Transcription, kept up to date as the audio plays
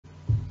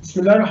بسم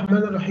الله الرحمن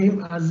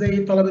الرحيم.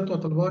 أعزائي طلبة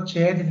وطالبات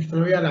شهادة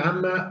الثانوية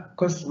العامة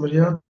قسم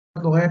رياضة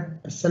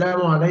لغات،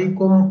 السلام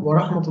عليكم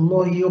ورحمة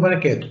الله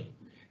وبركاته.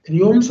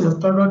 اليوم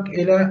سنتطرق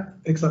إلى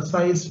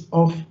exercise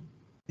of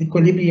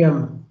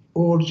equilibrium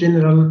or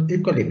general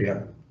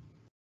equilibrium.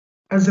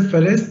 As the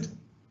first,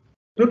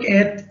 look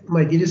at,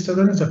 my dear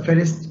students, the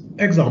first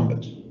example.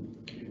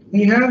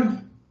 We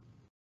have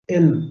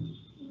in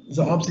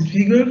the opposite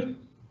figure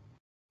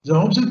the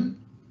opposite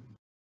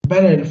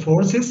parallel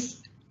forces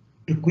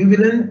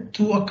equivalent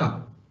to a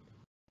couple.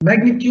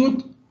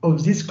 Magnitude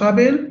of this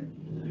couple,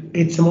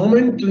 its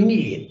moment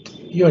 28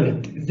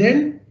 unit.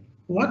 Then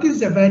what is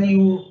the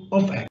value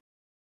of X?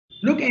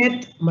 Look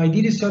at, my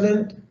dear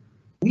student,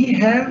 we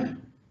have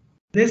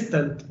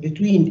distance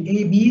between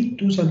AB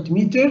 2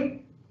 cm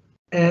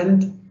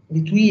and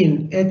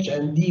between H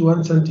and D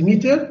 1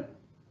 cm,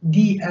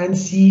 D and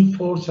C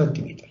 4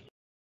 cm.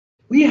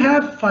 We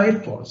have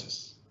 5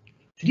 forces,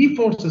 3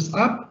 forces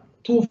up,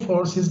 2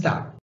 forces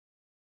down.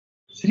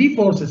 3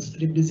 forces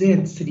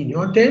represent 3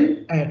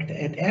 Newton, act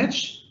at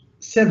H,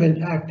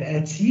 7 act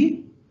at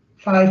C,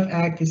 5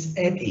 acts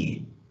at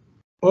A.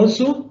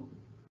 Also,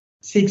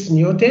 6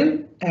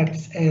 Newton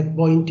acts at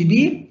point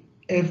B,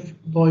 F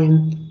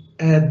point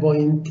at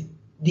point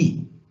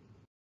D.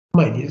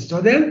 My dear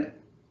student,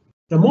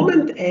 the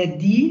moment at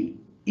D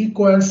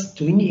equals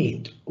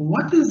 28.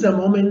 What is the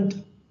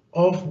moment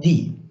of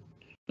D?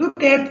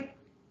 Look at,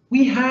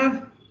 we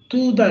have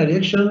 2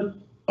 directions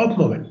of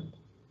moment.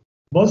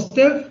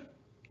 Positive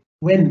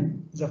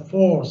when the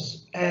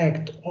force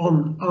acts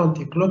on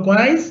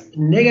anti-clockwise,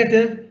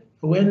 negative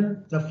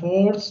when the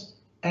force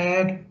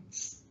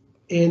acts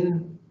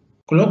in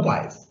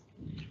clockwise.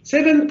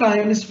 7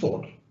 times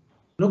 4.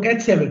 Look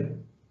at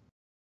 7.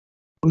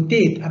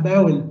 Rotate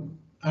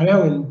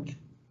around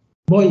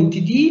point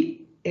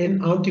D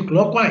in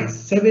anti-clockwise.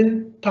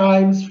 7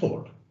 times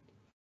 4.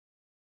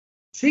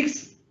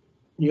 6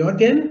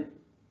 Newton,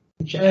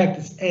 which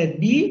acts at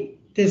B,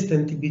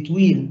 distance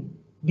between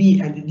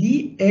B and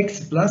D,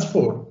 X plus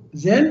 4.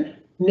 Then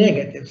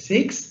negative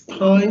 6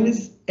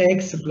 times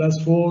X plus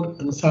 4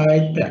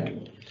 inside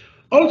bracket.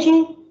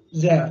 Also,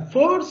 the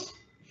force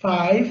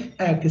 5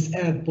 acts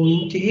at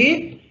point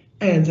A,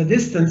 and the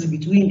distance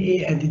between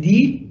A and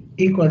D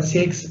equals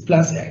 6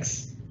 plus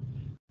X.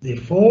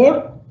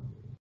 Therefore,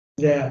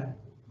 the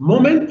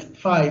moment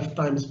 5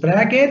 times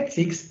bracket,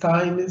 6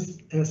 times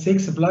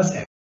 6 plus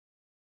X.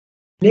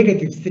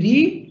 Negative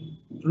 3,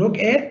 look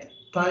at,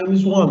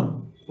 times 1.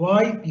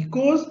 Why?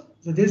 Because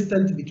the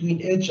distance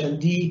between H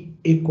and D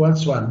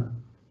equals 1.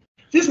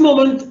 This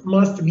moment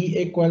must be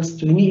equals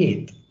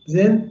 28.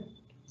 Then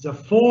the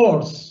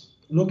force,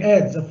 look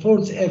at the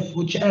force F,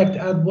 which acts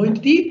at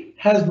point D,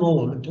 has no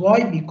moment.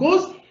 Why?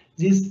 Because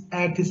this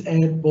acts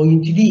at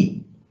point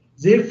D.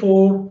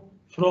 Therefore,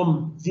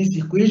 from this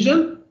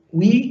equation,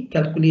 we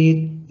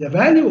calculate the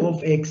value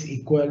of X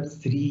equals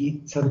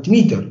 3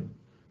 cm.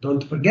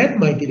 Don't forget,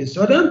 my dear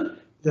student,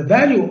 the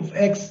value of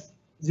X,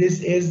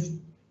 this is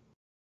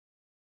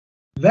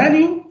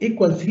value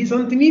equals 3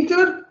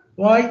 cm.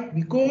 Why?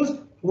 Because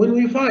when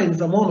we find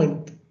the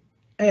moment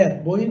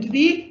at point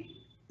D,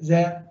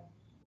 the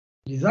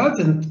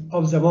resultant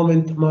of the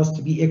moment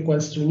must be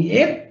equals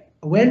 28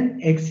 when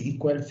X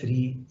equals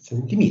 3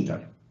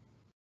 cm.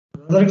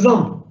 Another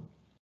example.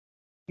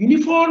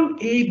 Uniform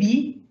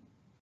AB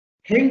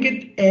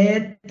hinged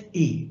at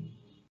A.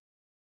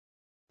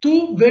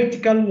 2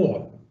 vertical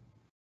wall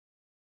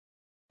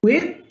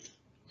with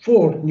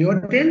 4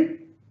 Newton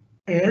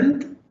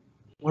and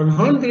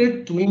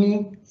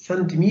 120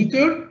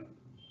 centimeter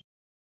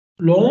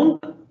long,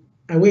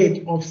 a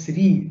weight of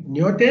 3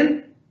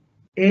 Newton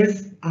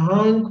is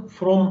hung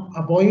from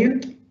a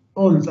point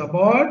on the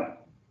bar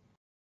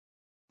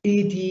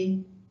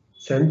 80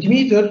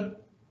 centimeter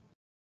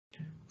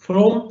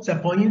from the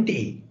point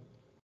A,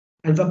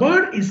 and the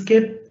bar is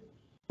kept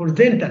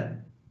horizontal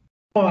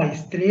by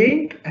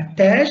string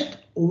attached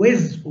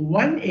with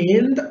one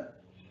end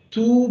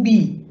to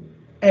B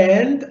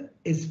and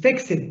is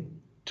fixed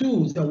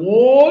to the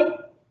wall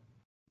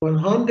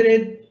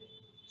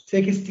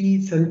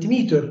 160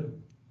 centimeter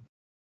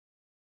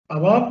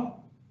above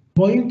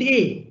point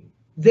A.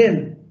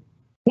 Then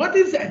what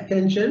is the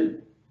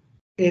attention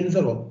in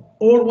the rod,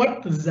 or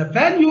what is the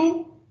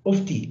value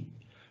of T?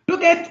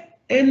 Look at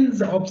in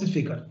the opposite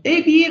figure.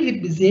 AB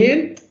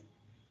represents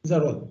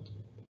the rod.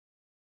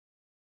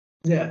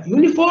 The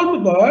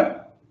uniform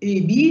bar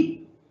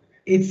AB,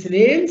 its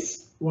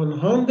length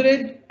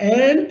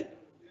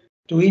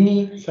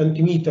 120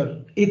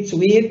 centimeter. Its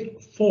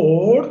weight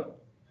 4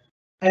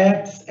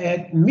 acts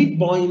at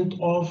midpoint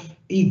of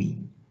AB.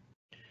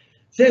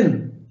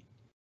 Then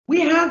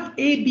we have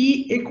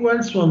AB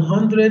equals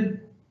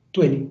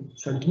 120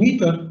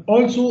 centimeter.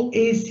 Also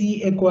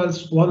AC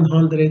equals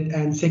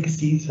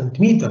 160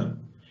 centimeter.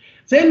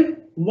 Then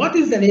what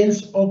is the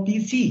length of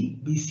BC?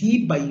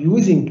 BC, by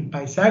using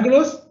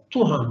Pythagoras,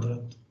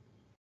 200.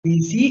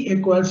 BC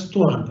equals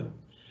 200.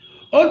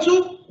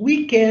 Also,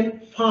 we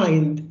can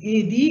find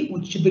AD,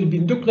 which is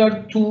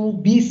perpendicular to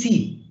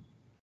BC,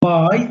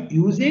 by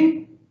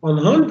using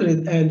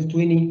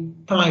 120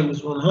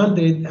 times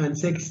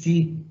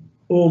 160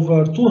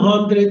 over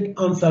 200,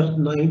 answer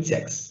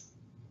 96.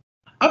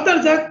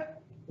 After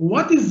that,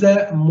 what is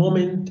the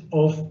moment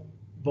of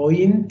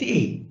point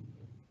A?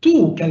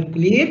 To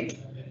calculate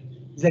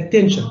the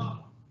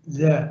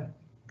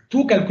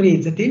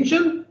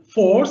tension,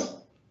 force,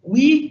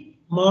 we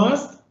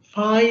must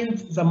find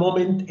the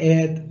moment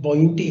at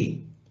point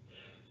A.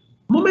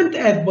 Moment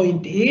at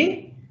point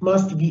A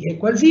must be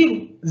equal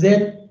 0.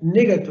 Then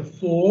negative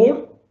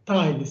 4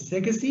 times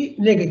 60,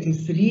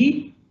 negative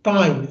 3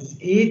 times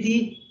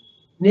 80,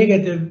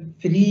 negative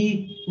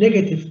 3,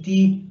 negative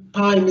t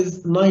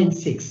times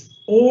 96,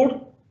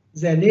 or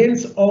the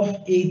length of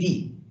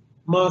AD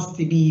must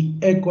be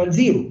equal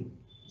 0.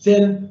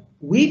 Then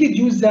we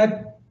deduce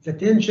that the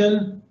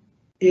tension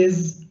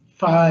is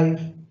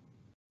 5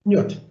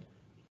 Newton.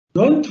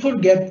 Don't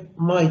forget,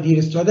 my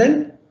dear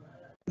student,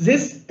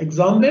 this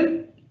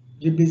example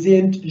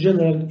represents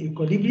general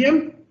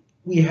equilibrium.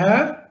 We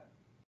have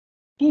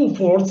two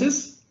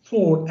forces,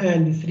 4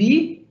 and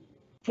 3,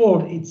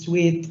 4 its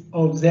weight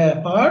of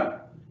the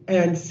bar,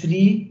 and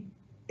 3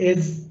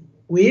 is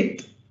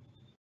weight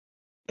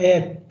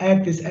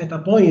acts at a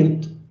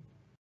point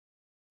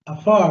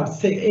afar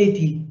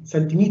 80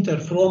 centimeter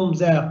from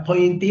the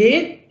point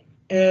A,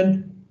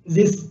 and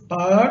this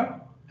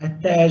bar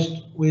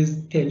attached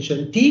with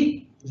tension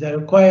T. The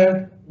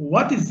required,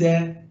 what is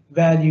the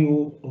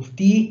value of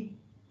T?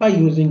 By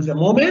using the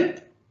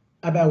moment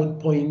about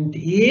point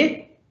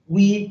A,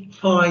 we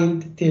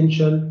find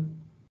tension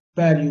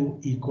value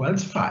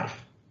equals 5.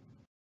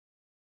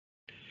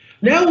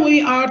 Now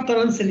we are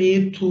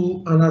translate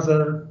to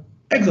another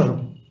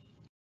example.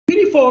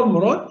 Uniform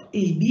rod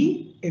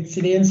AB, its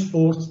length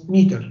 4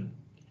 meters.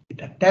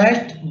 It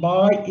attached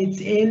by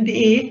its end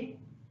A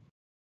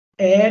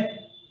at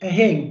a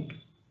hinge,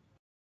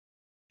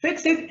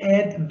 fixed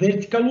at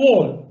vertical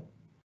wall.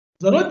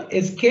 The rod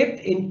is kept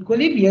in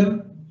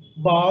equilibrium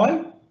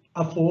by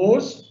a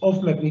force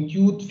of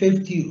magnitude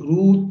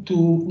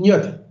 50√2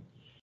 Newton.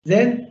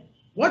 Then,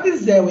 what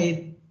is the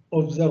weight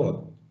of the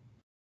rod?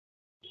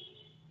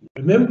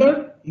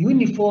 Remember,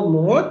 uniform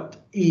rod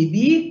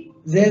AB,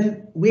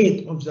 then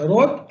weight of the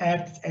rod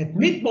acts at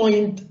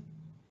midpoint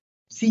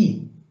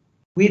C,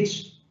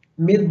 which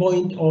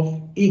midpoint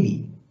of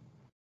AB.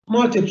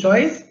 Multiple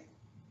choice,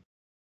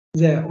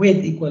 the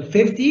weight equal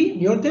 50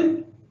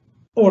 Newton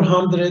or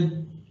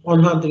 100,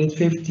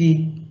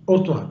 150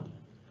 or 200.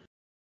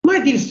 My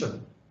dear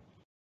student,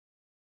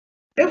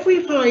 if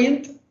we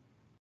find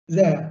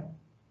the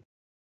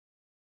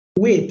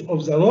weight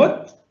of the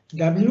rod,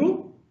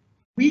 W,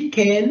 we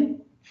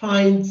can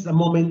find the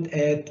moment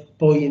at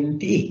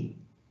point A.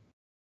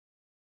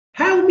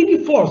 How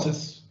many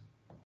forces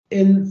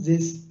in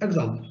this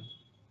example?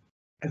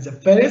 At the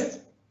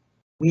first,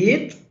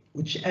 weight,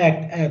 which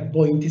act at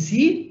point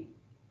C.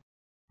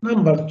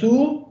 Number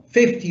 2,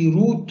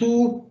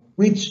 50√2,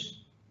 which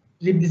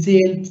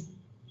represent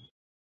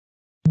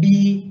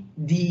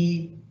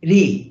BD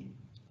ray.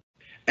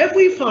 If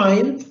we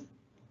find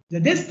the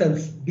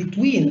distance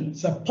between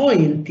the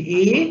point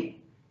A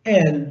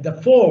and the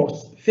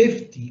force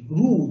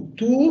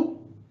 50√2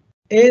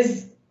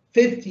 is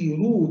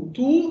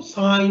 50√2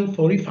 sine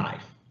 45.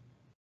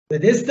 The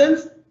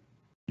distance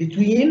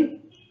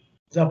between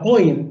the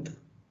point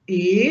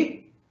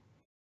A,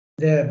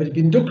 the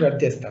perpendicular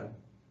distance,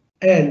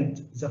 and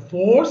the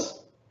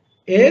force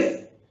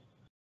is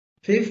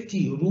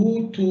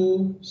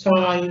 50√2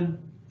 sine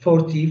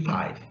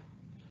 45.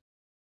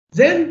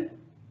 Then,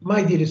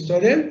 my dear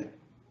student,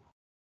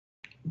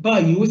 by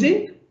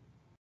using,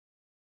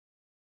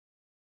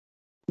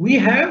 we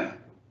have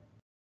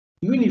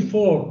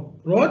uniform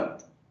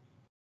rod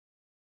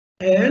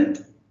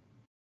and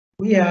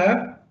we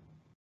have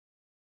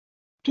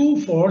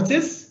two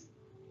forces.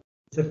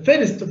 The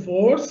first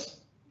force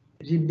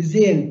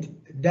represents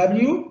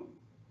W,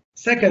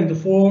 second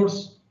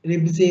force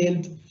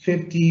represents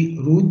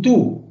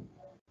 50√2.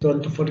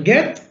 Don't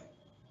forget,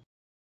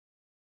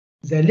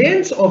 the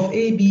length of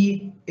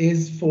AB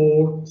is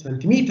 4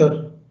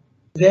 centimeters.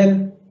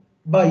 Then,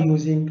 by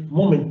using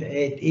moment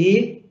at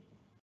A,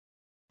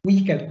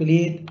 we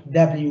calculate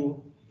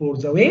W for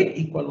the weight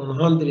equal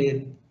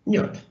 100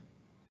 Newton.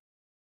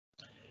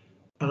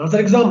 Another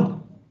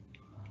example.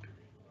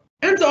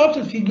 In the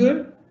opposite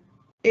figure,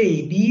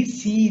 A, B,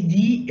 C,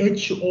 D,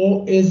 H,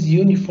 O is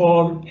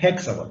uniform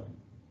hexagon.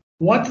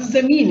 What is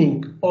the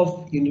meaning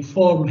of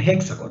uniform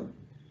hexagon?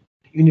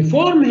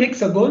 Uniform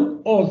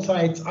hexagon, all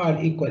sides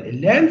are equal in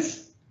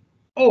length,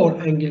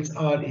 all angles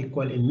are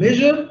equal in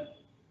measure,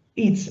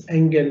 each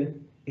angle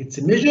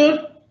its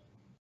measure,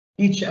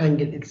 each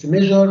angle its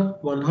measure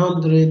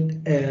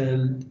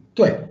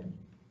 112.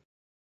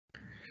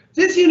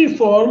 This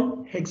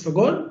uniform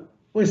hexagon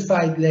with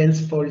side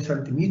length 40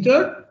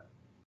 centimeters.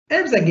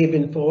 If the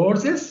given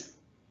forces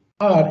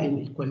are in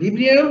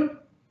equilibrium,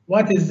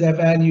 what is the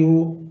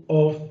value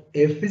of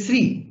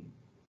F3?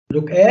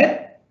 Look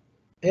at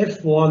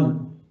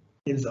F1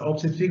 in the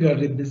opposite figure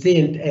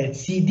represent at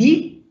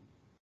CD,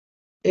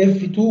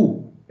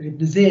 F2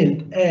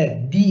 represent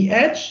at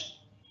DH,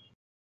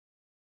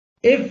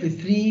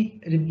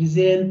 F3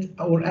 represent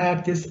or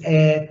acts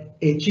at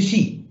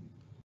HC.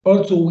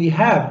 Also, we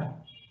have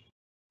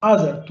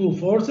other two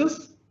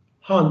forces,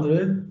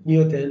 100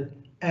 Newton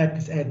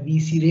acts at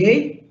BC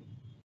ray,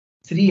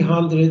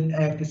 300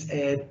 acts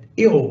at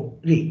AO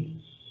ray.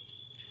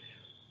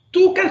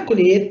 To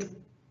calculate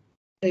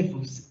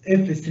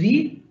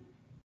F3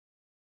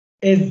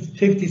 is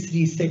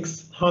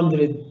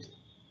 53,600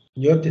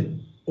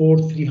 Newton, or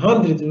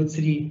 300 root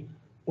 3,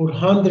 or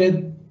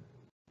 100,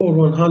 or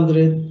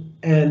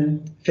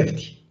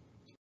 150.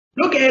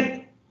 Look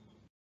at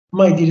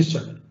my dear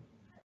student.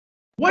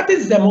 What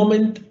is the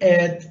moment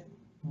at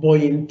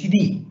point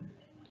D?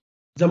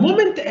 The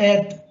moment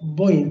at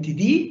point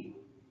D,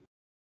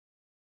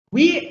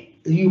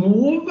 we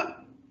remove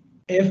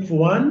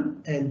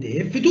F1 and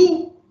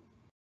F2.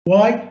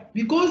 Why?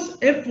 Because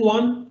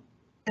F1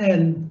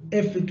 and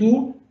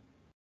F2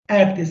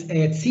 act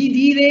at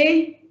CD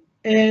ray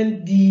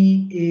and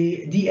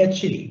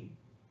DH ray.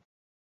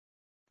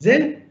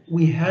 Then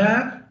we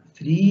have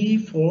three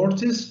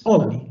forces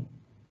only: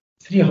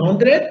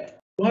 300,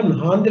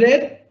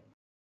 100,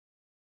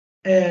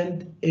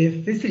 and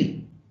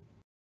F3.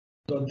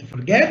 Don't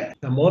forget,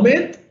 the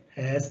moment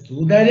has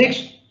two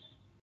directions.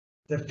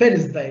 The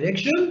first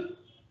direction,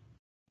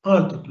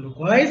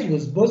 anti-clockwise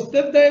with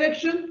positive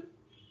direction.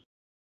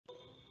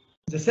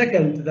 The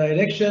second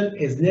direction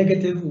is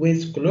negative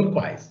with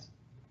clockwise.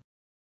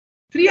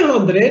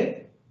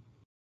 300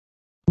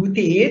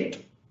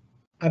 rotate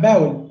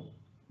about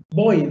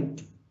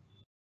point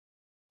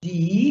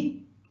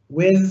D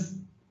with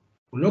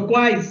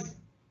clockwise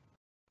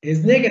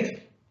is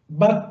negative,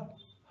 but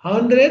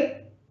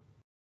 100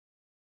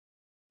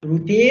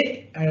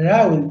 rotate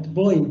around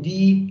point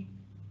D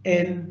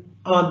in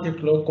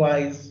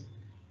anti-clockwise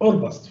or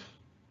positive.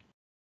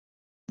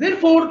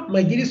 Therefore,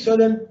 my dear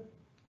student,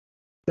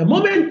 the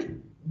moment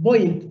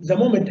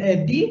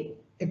at D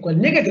equal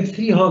negative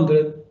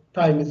 300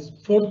 times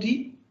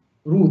 40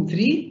 root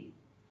 3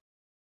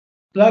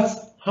 plus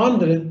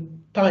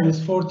 100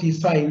 times 40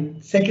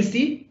 sine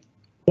 60.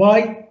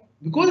 Why?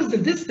 Because the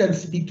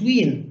distance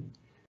between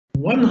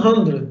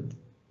 100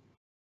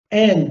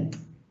 and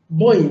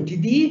point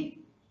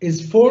D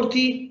is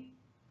 40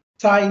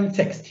 sine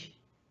 60.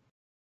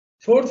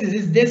 40 is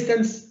this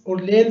distance or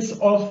length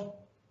of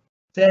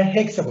the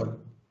hexagon,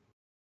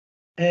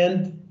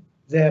 and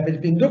the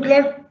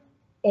perpendicular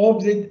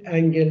opposite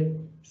angle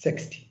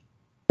 60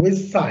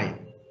 with sine.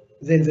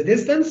 Then the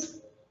distance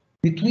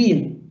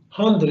between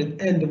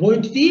 100 and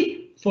point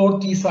D,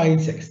 40 sine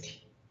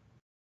 60.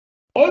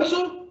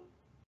 Also,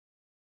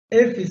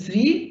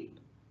 F3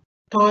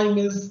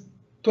 times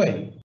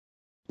 20.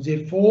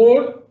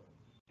 Therefore,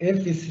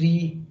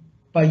 F3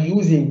 by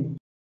using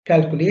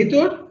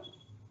calculator,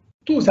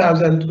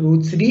 2000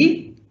 root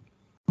 3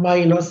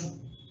 minus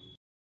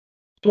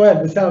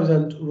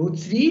 12,000 root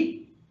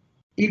 3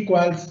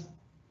 equals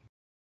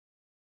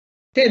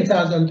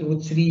 10,000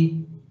 root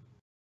 3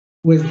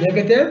 with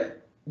negative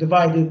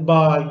divided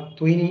by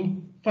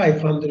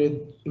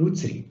 2,500 root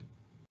 3.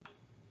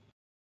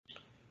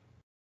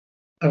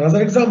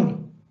 Another example.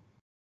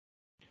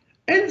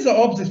 In the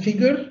opposite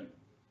figure,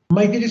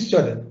 my dear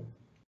student,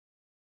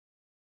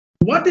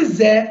 what is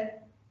the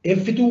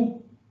F2?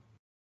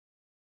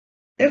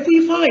 If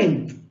we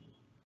find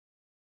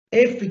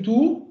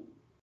F2,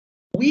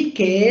 we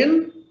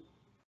can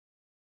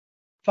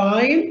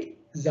find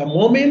the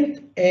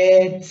moment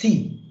at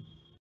C.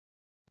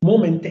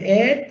 Moment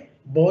at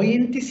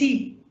point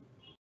C.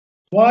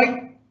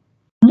 Why?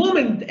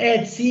 Moment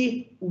at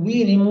C,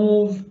 we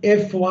remove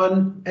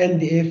F1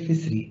 and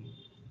F3.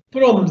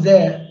 From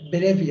the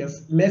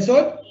previous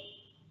method,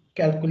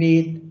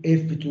 calculate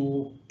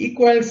F2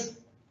 equals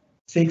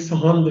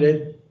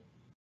 600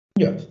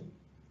 Newton.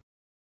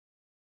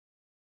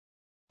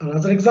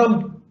 Another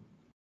example.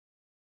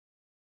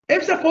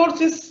 If the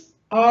forces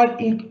are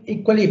in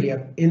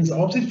equilibrium in the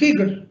opposite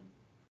figure,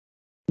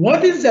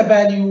 what is the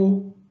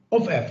value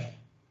of F?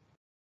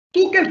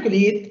 To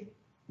calculate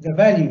the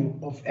value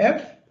of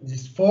F,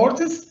 these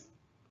forces,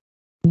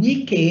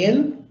 we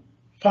can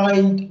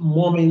find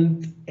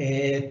moment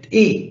at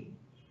A.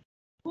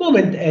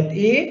 Moment at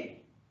A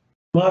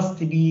must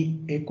be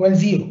equal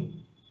 0.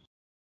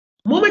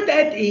 Moment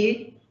at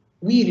A,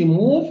 we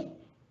remove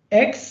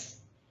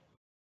X,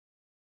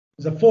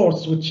 the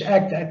force which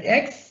act at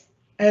X,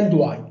 and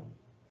Y.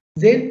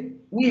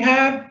 Then we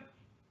have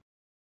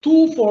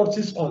two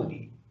forces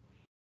only,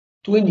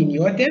 20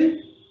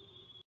 Newton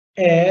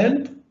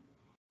and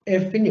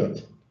F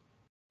Newton.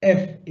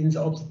 F in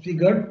the opposite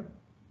figure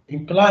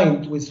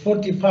inclined with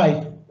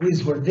 45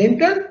 with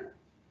horizontal,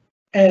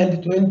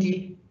 and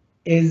 20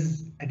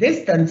 is a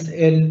distance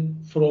L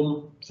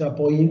from the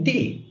point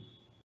A.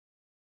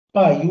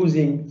 By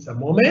using the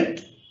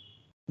moment,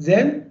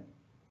 then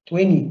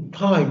 20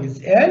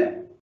 times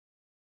L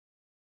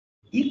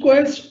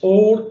equals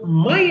or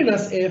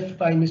minus F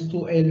times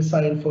 2L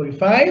sine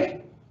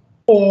 45,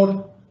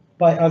 or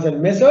by other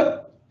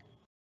method,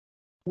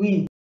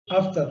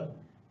 after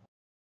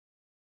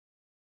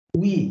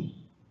we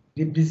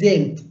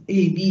represent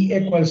AB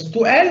equals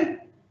 2L,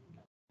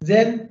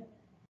 then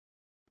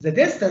the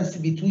distance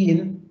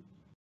between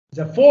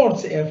the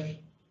force F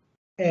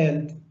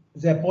and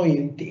the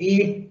point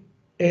A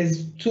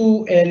is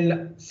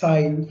 2L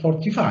sine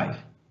 45.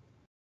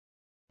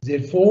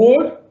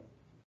 Therefore,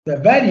 the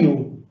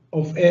value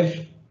of F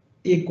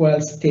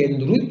equals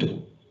 10 root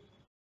 2.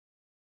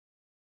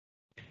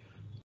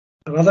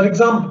 Another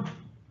example.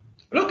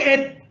 Look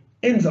at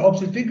in the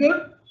opposite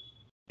figure.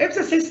 If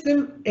the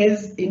system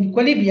is in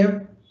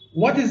equilibrium,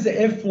 what is the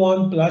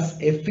F1 plus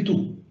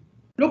F2?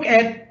 Look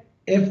at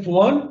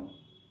F1,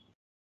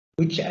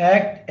 which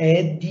acts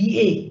at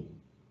DA,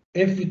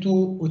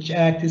 F2, which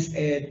acts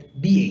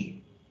at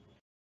BA.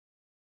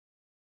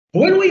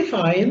 When we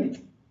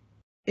find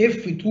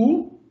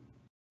F2,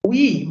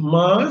 we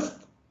must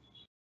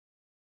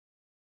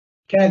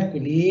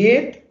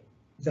calculate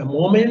the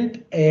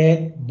moment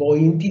at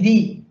point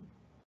D.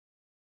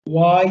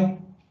 Why?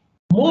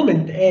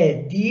 Moment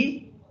at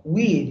D,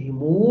 we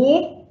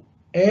remove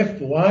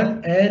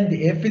F1 and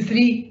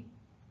F3.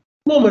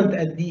 Moment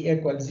at D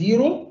equals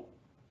 0,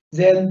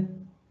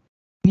 then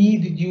we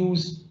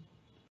deduce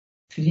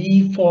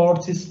 3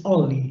 forces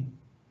only,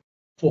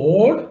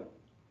 4,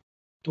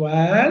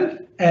 12,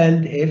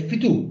 and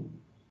F2.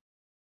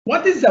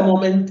 What is the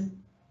moment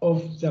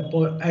of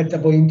the at the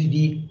point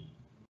D?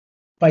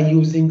 By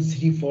using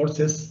 3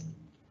 forces,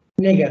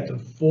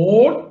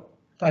 -4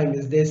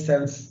 times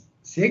distance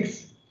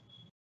 6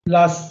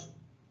 plus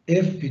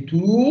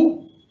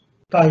F2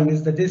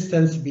 times the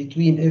distance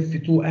between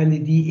F2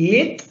 and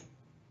D8.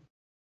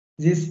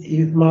 This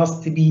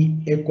must be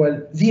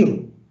equal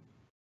 0.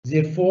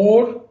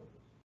 Therefore,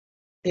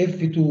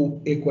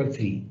 F2 equal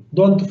 3.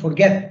 Don't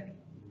forget,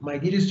 my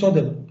dear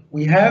student,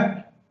 we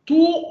have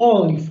 2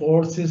 only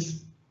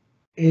forces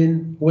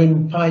in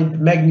when find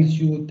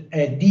magnitude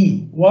at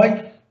D.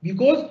 Why?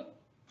 Because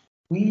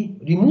we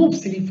remove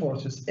 3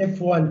 forces,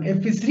 F1,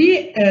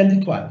 F3,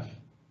 and 12.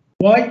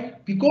 Why?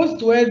 Because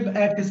 12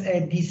 acts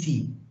at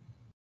DC,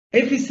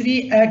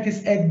 F3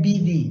 acts at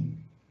BD,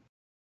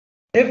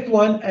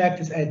 F1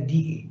 acts at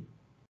DA.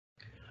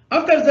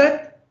 After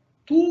that,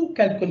 to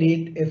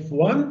calculate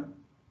F1,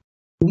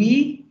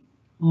 we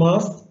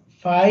must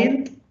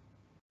find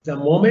the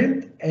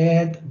moment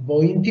at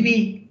point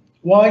B.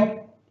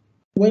 Why?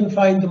 When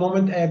find the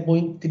moment at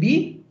point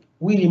B,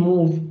 we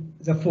remove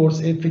the force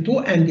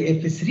F2 and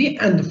F3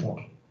 and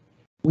 4.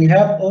 We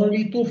have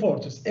only 2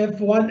 forces,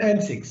 F1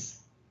 and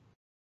 6,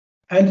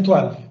 and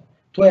 12.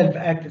 12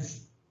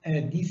 acts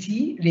at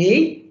DC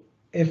ray,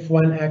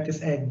 F1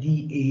 acts at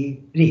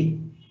DA ray.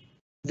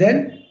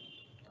 Then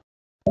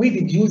we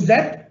deduce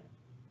that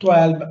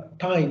 12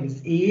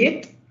 times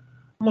 8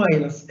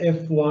 minus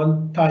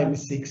F1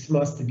 times 6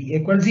 must be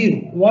equal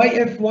 0. Why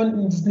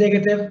F1 is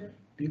negative?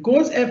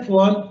 Because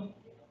F1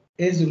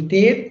 is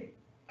rotate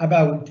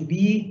about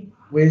B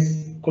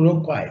with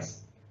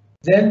clockwise.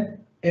 Then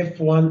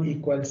F1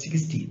 equals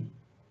 16.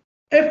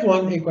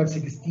 F1 equals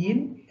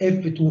 16,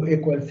 F2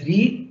 equals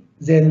 3,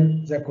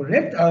 then the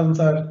correct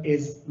answer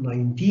is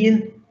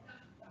 19,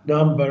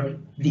 number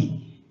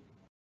D.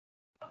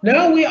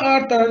 Now we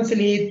are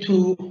translate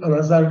to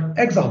another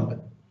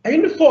example. A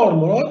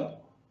uniform rod,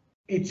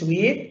 its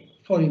weight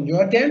for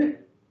Newton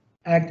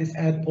acts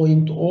at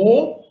point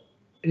O,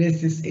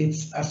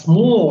 it's a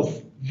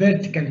smooth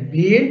vertical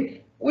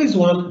plane with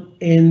one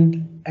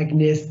end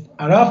against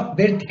a rough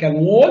vertical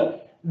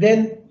wall,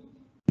 then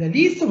the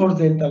least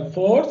horizontal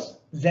force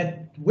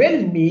that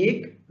will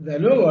make the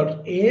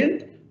lower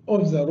end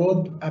of the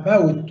rod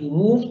about to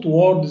move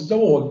towards the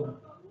wall.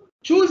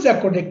 Choose the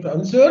correct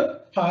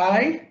answer: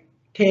 5,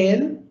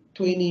 10,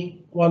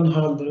 20,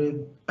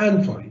 100,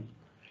 and 40.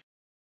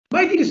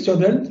 My dear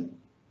student,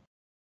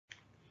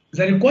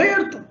 the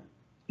required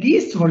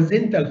least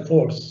horizontal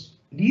force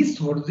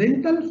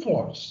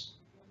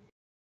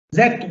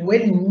that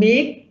will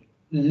make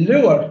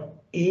lower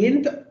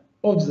end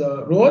of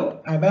the rod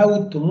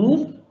about to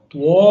move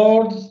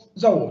towards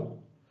the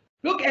wall.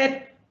 Look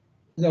at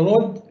the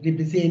rod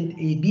represent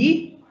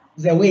AB.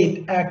 The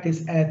weight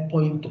acts at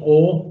point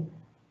O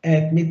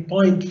at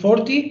midpoint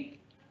 40,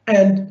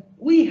 and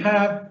we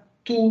have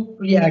 2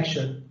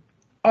 reactions.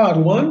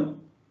 R1,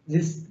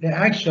 this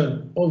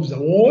reaction of the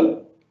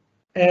wall,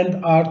 and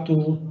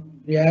R2,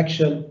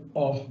 reaction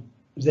of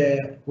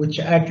the which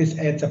acts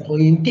at the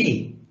point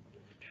A.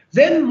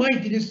 Then, my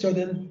dear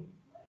student,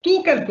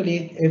 to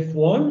calculate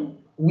F1,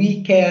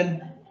 we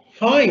can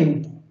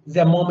find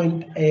the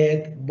moment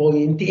at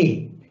point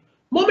A.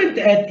 Moment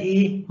at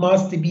A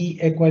must be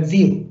equal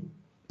 0.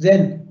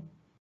 Then,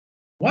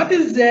 what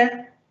is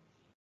the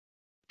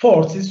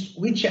forces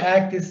which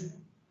represent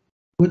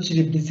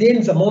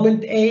the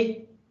moment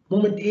A?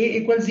 Moment A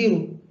equals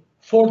 0.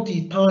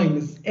 40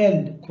 times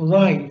L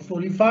cosine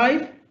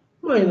 45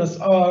 minus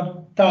R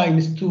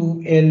times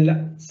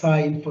 2L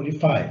sine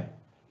 45.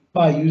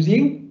 By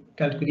using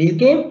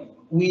calculator,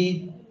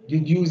 we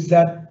deduce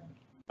that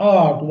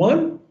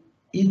R1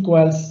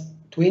 equals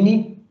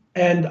 20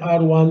 and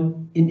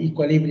R1 in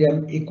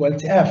equilibrium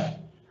equals F.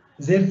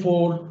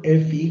 Therefore,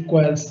 F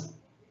equals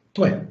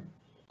 20.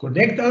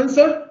 Correct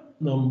answer,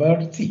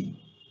 number C.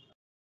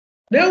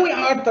 Now we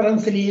are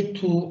translate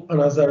to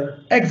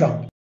another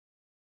example.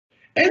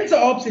 In the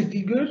opposite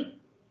figure,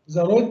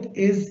 the rod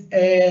is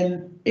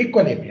an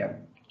equilibrium.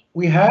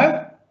 We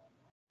have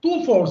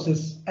two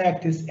forces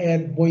acting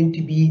at point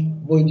B,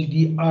 point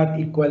D are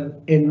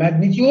equal in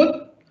magnitude,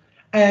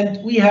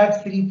 and we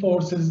have three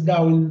forces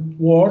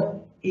downward,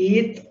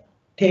 8,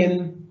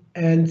 10,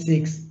 and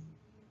 6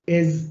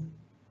 is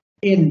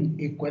in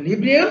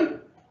equilibrium.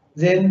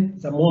 Then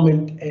the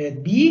moment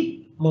at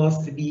B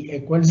must be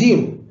equal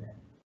 0.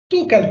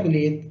 To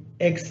calculate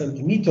x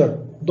centimeter,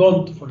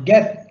 don't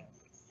forget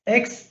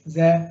x,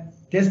 the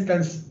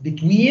distance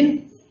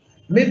between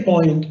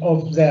midpoint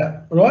of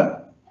the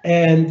rod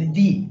and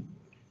D.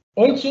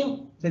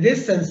 Also, the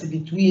distance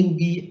between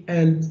B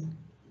and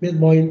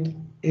midpoint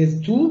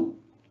is 2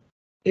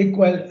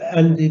 equal,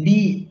 and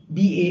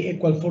BA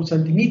equal 4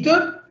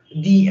 centimeter,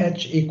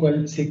 DH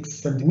equal 6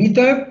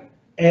 centimeter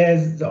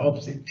as the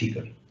opposite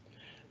figure.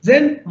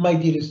 Then, my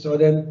dear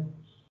student,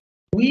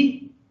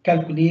 we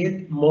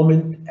calculate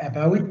moment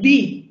about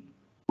B.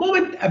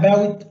 Moment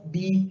about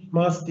B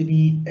must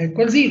be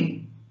equal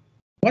 0.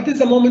 What is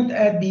the moment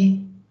at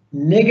B?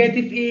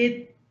 Negative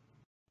 8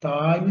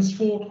 times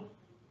 4.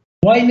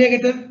 Why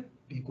negative?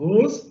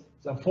 Because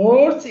the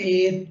force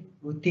 8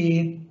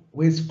 rotate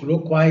with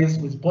clockwise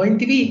with point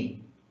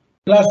B.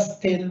 Plus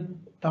 10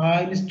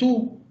 times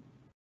 2.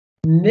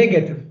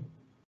 Negative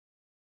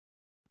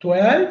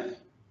 12.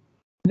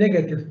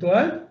 Negative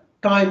 12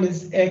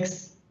 times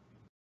x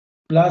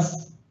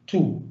plus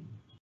 2.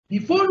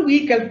 Before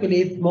we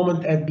calculate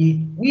moment at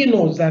B, we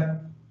know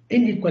that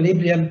in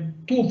equilibrium,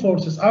 2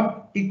 forces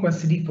up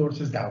equals 3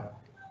 forces down.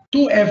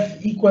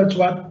 2F equals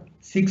what?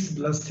 6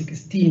 plus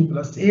 16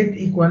 plus 8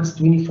 equals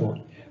 24.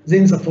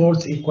 Then the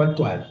force equals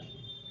 12.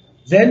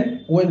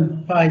 Then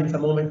when find the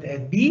moment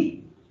at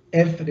B,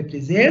 F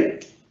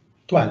represent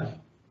 12.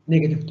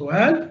 Negative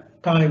 12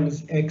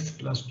 times x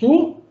plus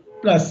 2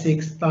 plus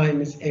 6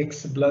 times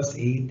x plus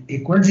 8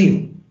 equals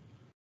 0.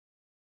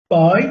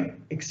 By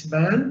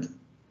expand,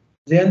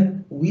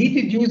 then we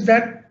deduce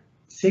that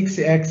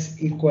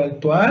 6x equals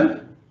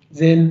 12,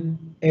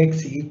 then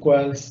x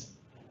equals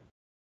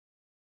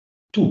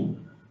 2.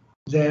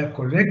 The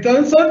correct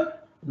answer,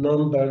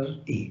 number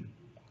A.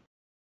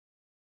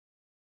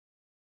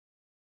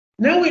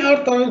 Now we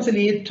are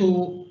translate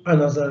to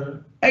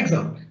another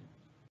example.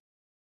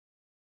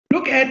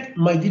 Look at,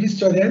 my dear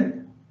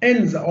student,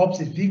 in the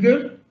opposite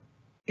figure,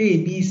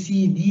 A, B,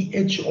 C, D,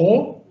 H,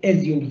 O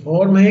is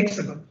uniform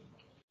hexagon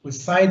with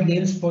side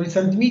lengths 40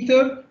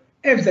 centimeter.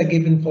 If the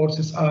given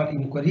forces are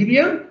in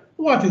equilibrium,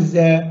 what is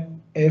the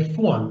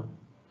F1?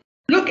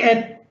 Look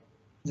at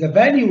the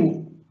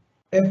value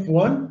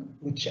F1,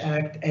 which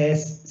act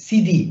as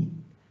CD.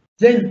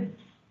 Then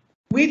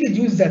we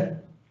deduce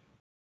that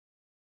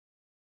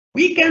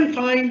we can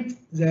find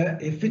the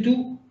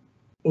F2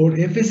 or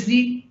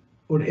F3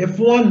 or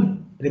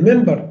F1.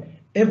 Remember,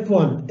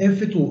 F1,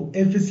 F2,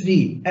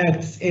 F3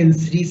 acts in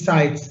 3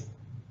 sides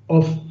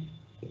of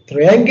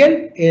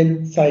triangle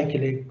in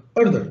cyclic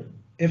order.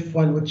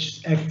 F1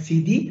 which at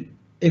CD,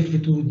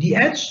 F2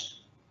 DH,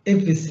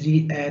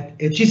 F3 at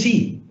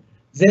HC.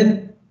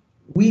 Then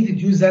we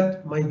deduce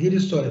that, my dear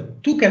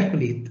student, to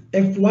calculate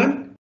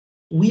F1,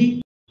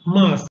 we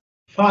must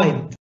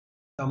find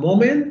the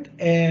moment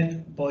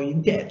at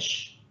point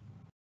H.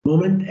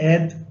 Moment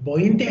at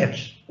point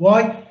H.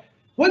 Why?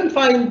 When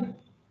find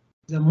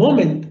the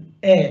moment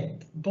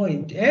at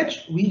point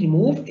H, we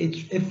remove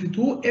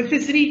F2,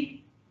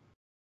 F3.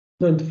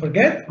 Don't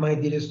forget, my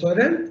dear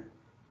student,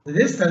 the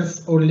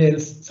distance or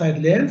length,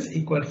 side length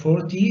equal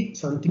 40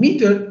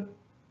 centimeter.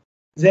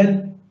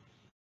 Then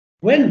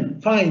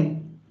when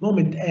find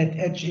moment at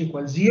H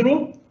equals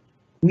 0,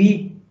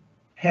 we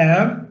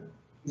have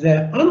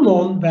the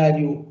unknown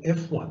value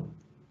F1.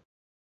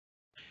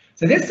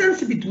 The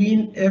distance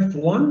between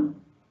F1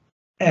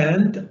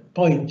 and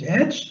point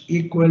H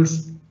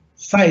equals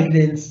side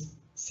length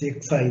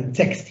 6 sine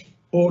 60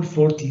 or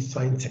 40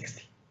 sine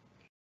 60.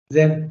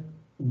 Then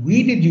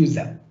we deduce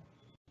that,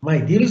 my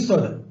dear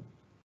student,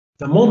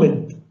 the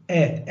moment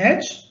at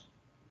H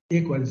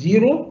equals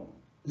 0,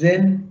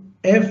 then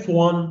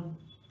F1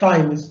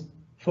 times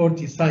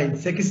 40 sine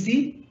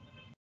 60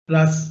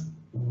 plus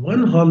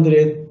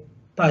 100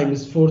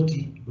 times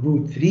 40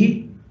 root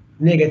 3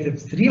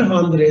 negative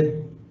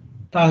 300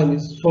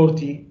 times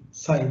 40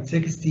 sine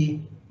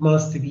 60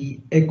 must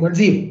be equal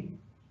 0.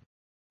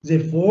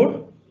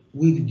 Therefore,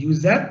 we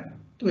deduce that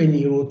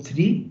 20 root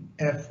 3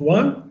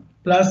 F1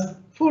 plus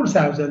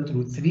 4000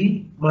 root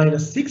 3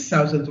 minus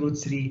 6000 root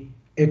 3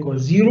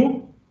 equals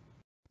 0.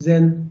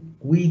 Then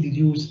we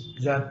deduce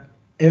that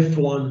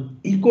F1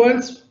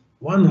 equals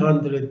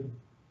 100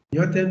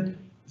 Newton.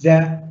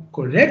 The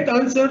correct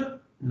answer,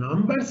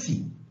 number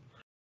C.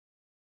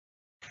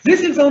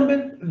 This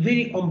example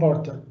very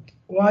important.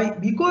 Why?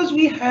 Because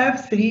we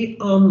have 3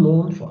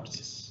 unknown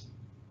forces,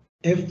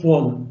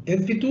 F1,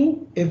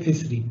 F2,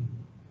 F3.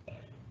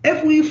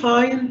 If we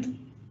find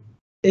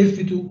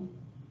F2,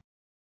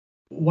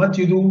 what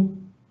you do,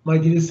 my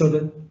dear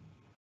student?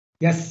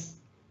 Yes,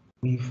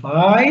 we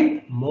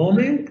find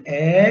moment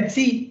at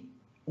C.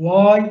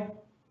 Why?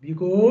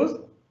 Because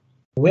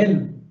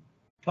when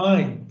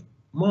find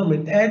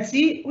moment at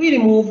C, we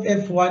remove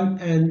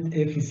F1 and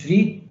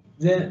F3,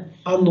 the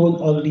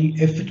unknown only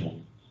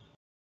F2.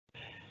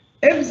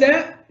 If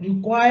the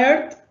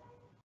required,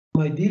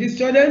 my dear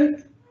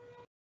student,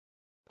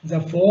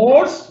 the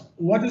force,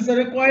 what is the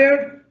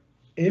required?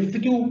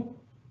 F2.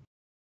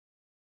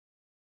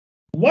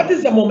 What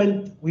is the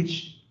moment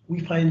which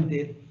we find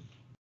the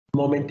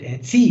moment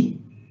at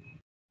C?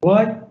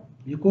 Why?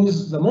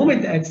 Because the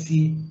moment at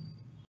C,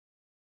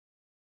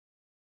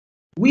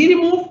 we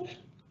remove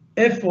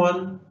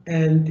F1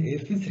 and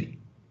F3,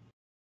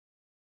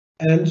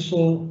 and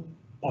so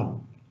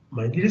on.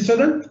 My dear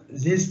student,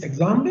 this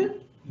example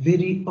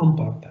very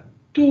important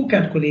to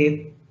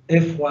calculate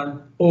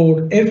F1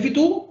 or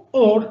F2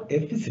 or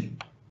F3.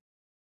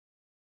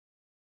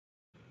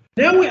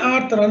 Now we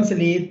are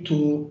translate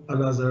to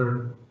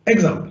another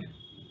example.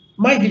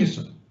 My dear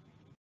student,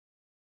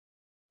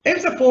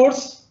 if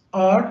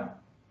the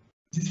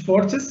these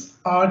forces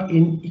are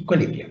in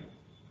equilibrium,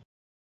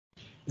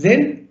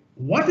 then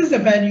what is the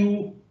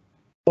value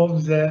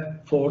of the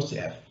force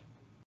F?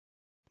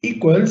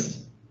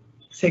 Equals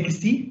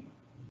 60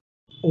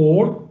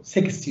 or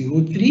 60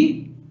 root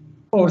 3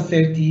 or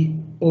 30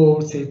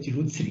 or 30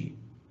 root 3.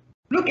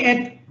 Look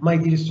at my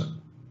dear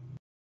student.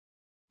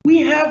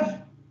 We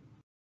have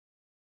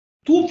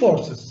two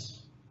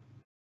forces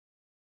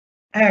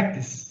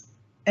acts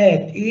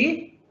at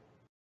A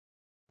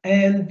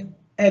and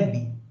at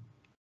B.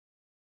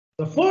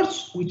 The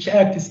force which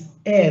acts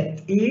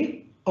at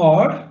A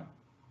are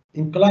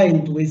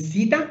inclined with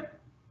theta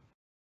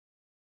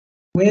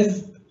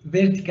with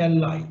vertical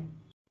line.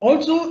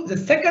 Also, the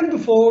second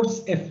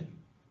force F,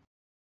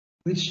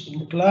 which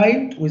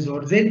inclined with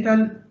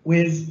horizontal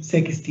with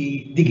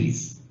 60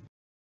 degrees.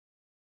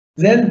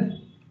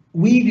 Then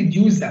we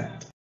reduce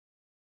that.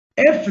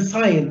 F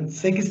sine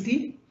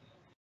 60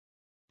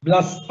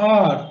 plus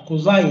R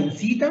cosine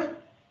theta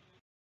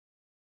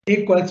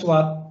equals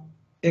what?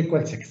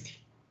 Equals 60.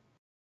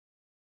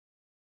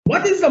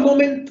 What is the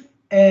moment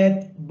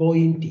at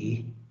point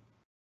A?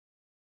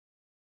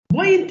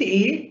 Point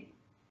A,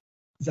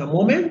 the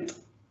moment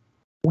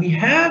we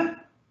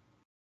have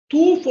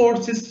two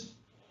forces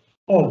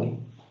only.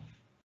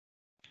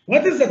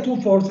 What is the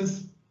two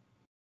forces?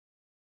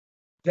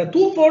 The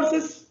two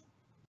forces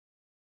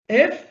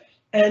F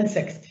and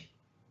 60.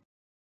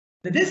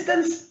 The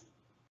distance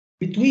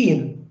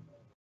between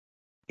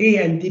A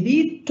and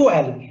B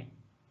 12.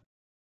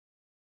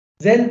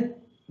 Then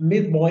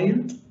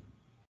midpoint,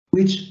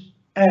 which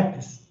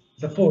acts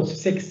the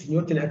force 60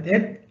 Newton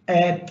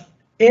at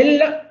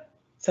L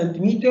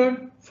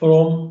centimeter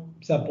from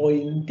the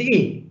point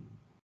A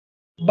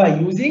by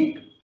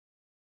using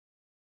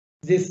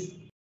this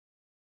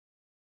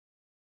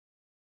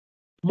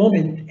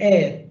moment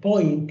at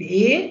point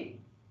A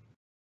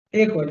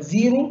equals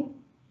 0,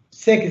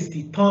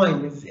 60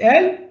 times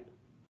L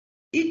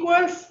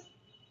equals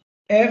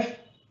F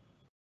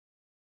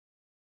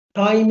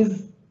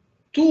times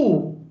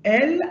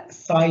 2L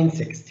sine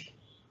 60.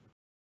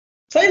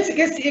 Sine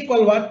 60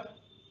 equal what?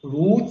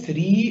 Root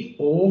 3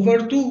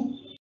 over 2.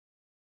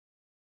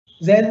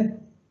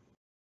 Then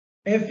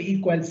F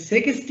equals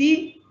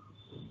 60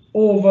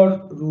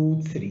 over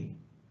root 3.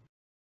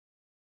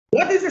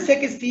 What is the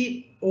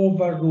 60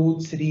 over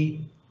root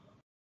 3?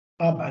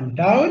 Up and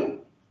down.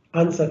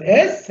 Answer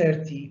is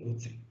 30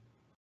 root 3.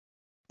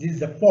 This is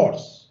the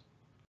force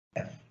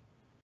F.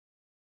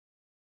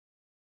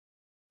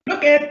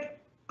 Look at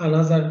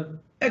another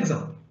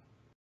example.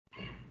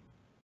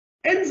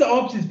 In the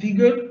opposite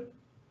figure,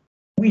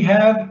 we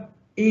have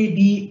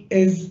AB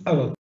is a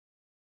rod.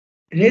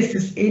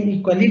 Rests in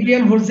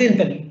equilibrium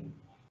horizontally.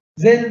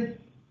 Then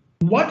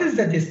what is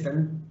the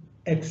distance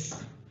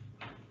x?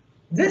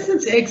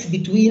 Distance x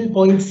between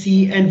point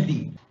C and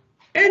D.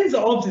 In the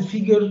opposite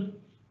figure,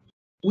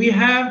 we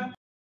have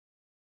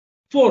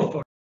 4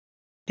 forces.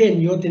 10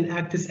 Newton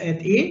acts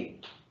at A,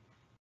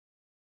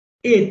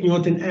 8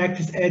 Newton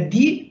acts at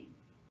D,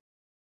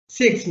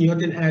 6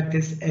 Newton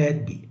acts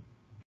at B.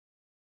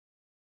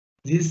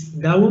 This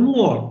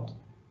downward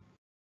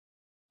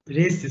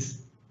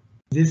rests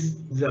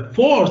the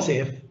force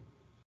F,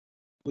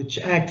 which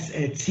acts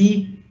at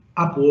C,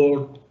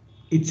 upward,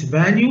 its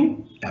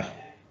value F.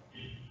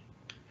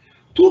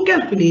 To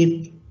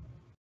calculate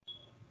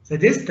the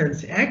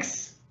distance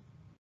x,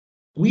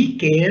 we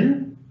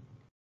can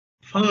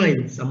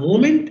find the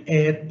moment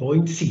at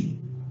point C.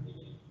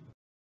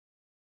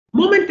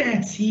 Moment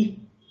at C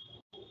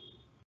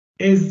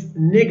is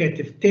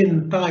negative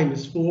 10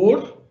 times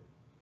 4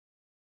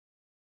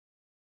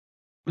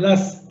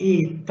 plus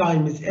 8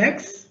 times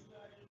x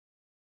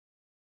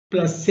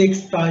plus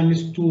 6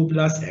 times 2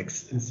 plus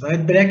x.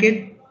 Inside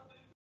bracket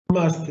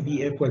must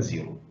be equal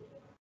 0.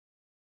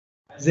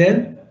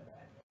 Then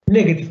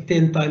negative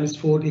 10 times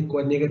 4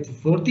 equal negative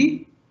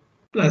 40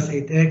 plus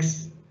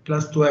 8x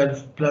plus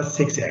 12 plus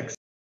 6x.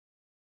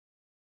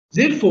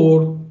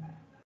 Therefore,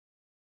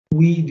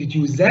 we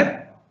deduce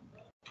that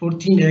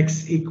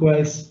 14x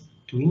equals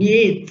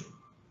 28,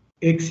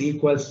 x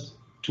equals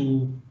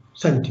 2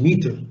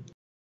 centimeter.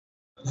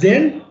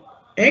 Then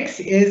X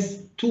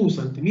is 2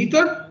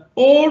 centimeter,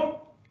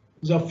 or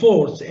the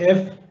force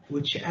F,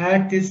 which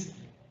acts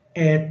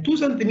at 2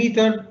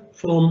 centimeter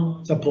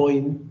from the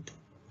point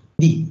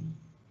D.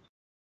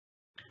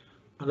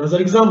 Another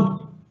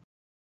example.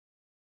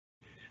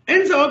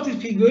 In the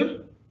opposite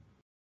figure,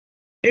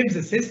 if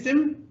the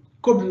system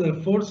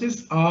coordinate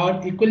forces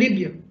are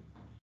equilibrium,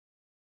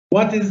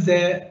 what is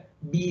the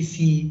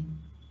BC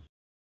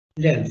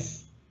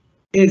length?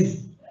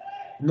 Is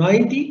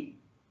 90,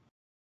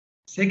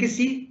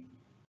 60,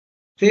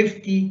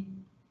 50,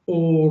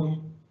 or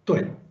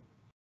 12?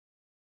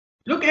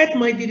 Look at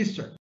my dear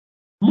student.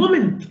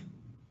 Moment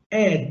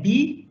at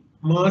B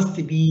must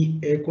be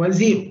equal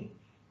 0.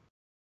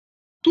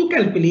 To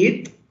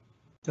calculate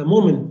the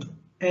moment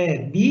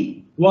at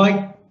B,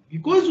 why?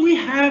 Because we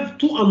have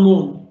two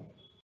unknowns,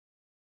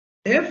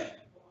 F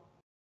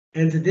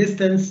and the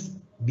distance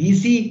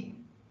BC.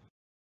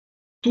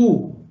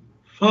 To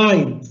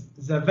find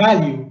the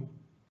value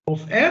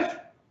of F,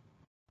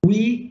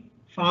 we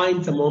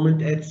find the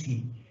moment at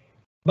C.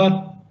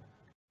 But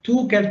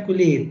to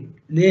calculate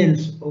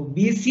length of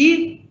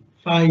BC,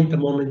 find the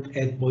moment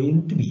at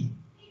point B.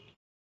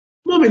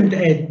 Moment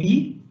at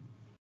B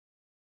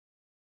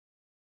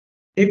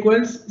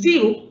equals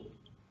 0.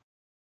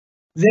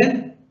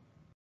 Then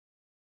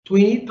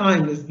 20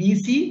 times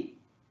BC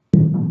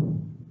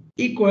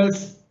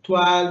equals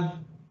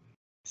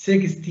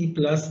 1260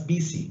 plus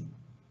BC.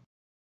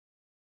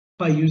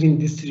 By using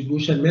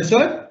distribution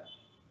method,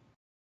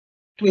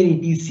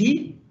 20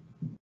 BC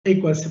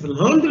equals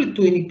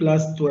 720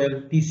 plus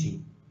 12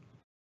 BC.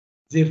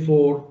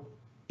 Therefore,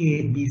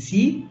 8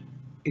 BC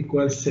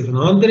equals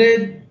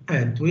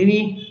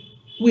 720.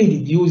 We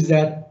deduce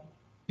that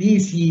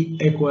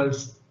BC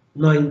equals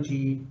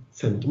 90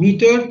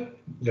 centimeter.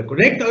 The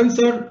correct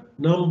answer,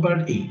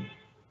 number A.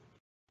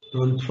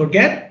 Don't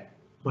forget,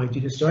 my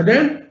dear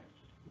student,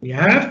 we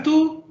have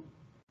to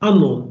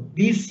unknown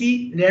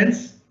BC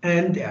length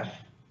and F.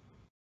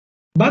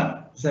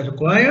 But the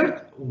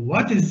required,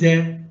 what is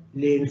the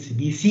length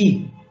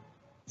BC?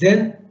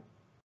 Then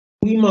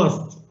we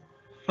must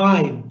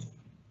find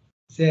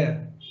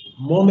the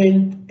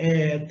moment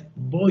at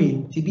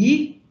point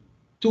B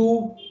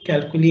to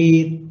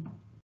calculate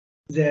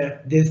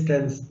the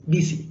distance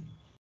BC.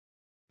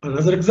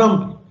 Another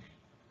example.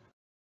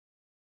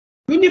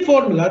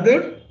 Uniform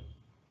ladder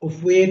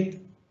of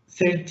weight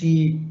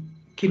 30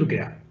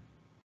 kilogram.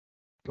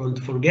 Don't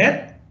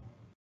forget,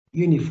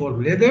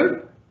 uniform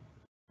ladder.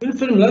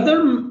 Uniform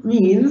ladder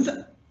means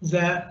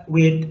the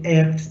weight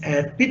acts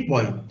at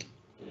midpoint.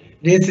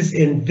 This is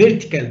in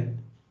vertical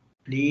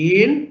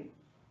plane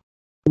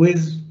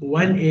with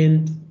one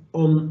end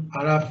on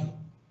a rough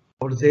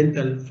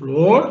horizontal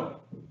floor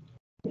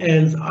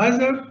and the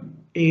other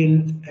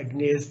end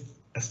against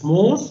a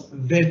smooth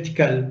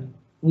vertical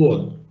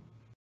wall.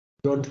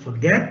 Don't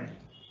forget,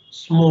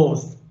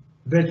 smooth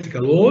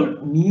vertical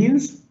wall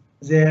means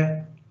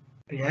the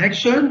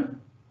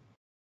reaction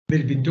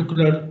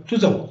perpendicular to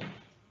the wall.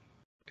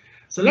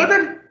 The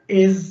ladder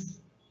is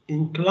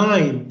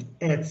inclined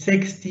at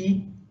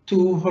 60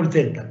 to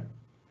horizontal.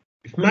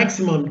 If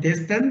maximum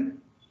distance,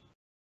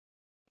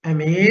 a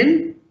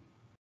man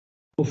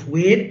of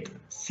weight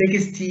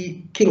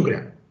 60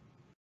 kilogram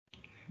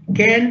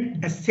can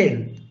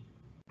ascend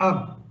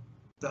up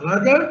the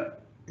ladder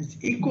is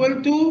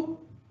equal to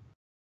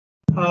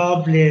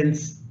half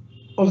length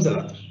of the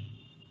ladder.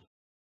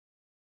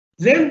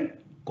 Then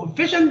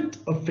coefficient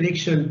of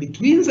friction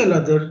between the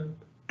ladder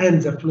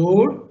and the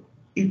floor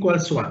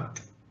equals what?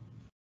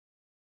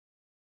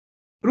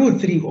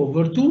 √3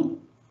 over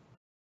 2,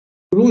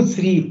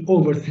 √3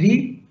 over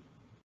 3,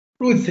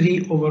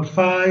 √3 over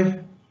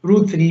 5,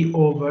 √3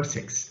 over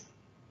 6.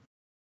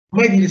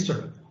 My dear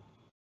student,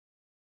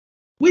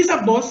 we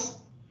suppose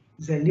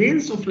the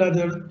length of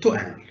ladder to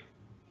angle.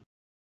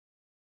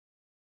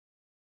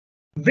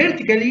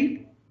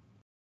 Vertically,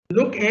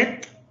 look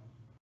at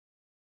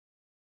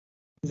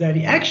the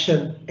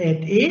reaction at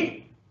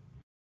A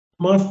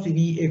must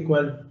be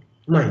equal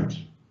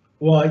 90.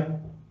 Why?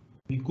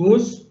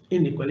 Because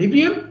in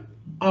equilibrium,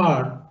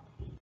 R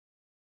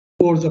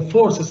for the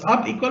forces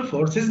up equal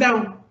forces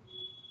down.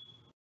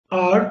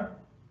 R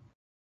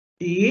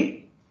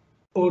A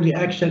or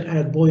reaction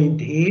at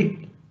point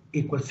A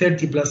equals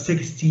 30 plus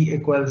 60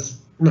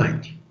 equals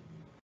 90.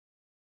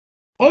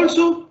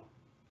 Also,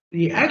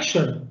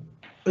 reaction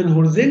in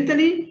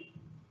horizontally,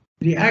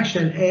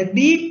 reaction at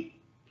B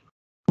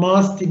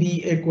must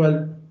be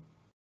equal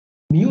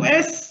mu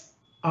S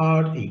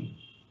RA.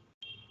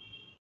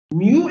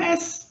 Mu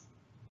S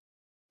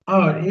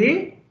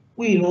RA,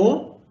 we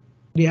know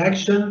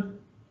reaction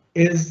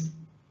is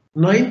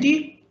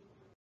 90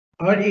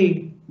 RA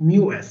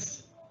mu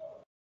S.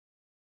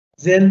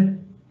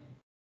 Then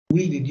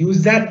we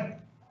deduce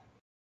that,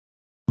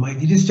 my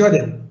dear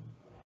student,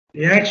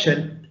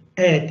 reaction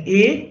at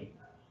A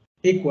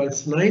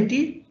equals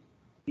 90,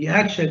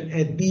 reaction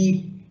at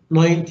B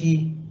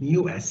 90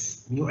 mu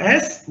S. Mu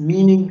S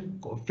meaning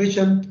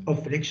coefficient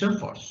of friction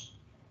force.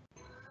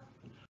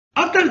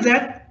 After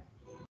that,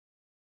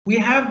 we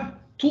have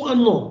two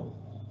unknown,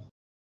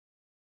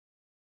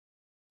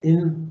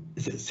 in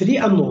three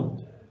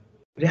unknown,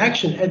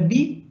 reaction at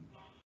B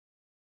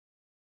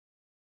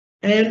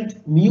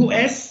and mu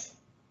S,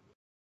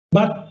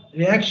 but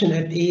reaction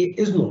at A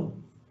is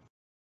known,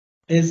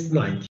 is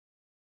 90.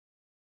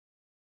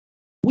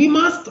 We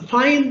must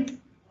find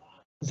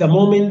the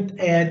moment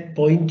at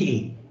point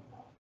A.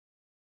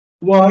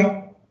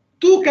 Why?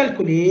 To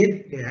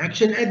calculate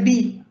reaction at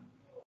B.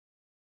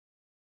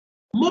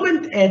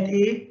 Moment at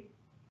A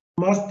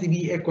must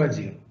be equal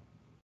 0.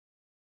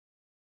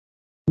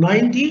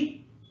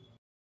 90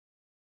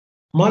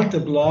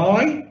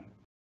 multiply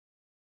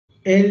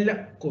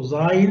L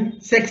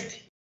cosine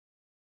 60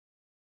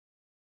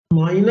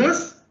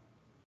 minus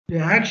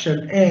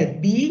reaction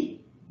at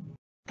B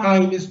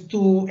times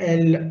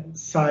 2L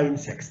sine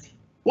 60.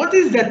 What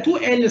is the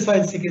 2L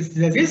sine 60?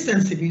 The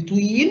distance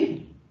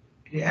between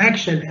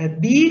reaction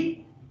at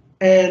B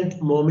and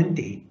moment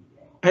A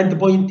and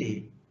point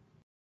A.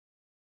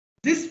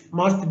 This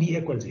must be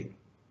equal 0.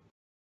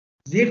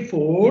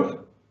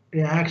 Therefore,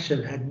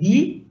 reaction at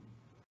B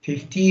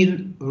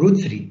 15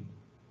 root 3.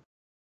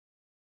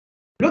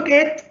 Look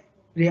at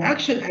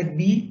reaction at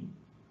B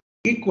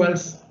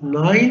equals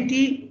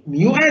 90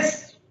 mu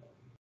S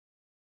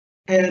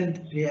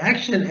and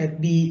reaction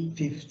at B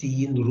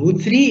 15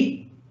 root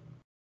 3.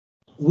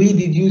 We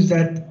deduce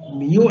that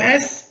mu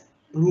S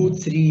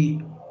root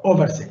 3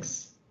 over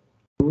 6.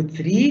 Root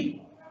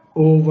 3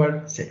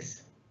 over 6.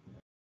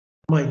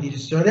 My dear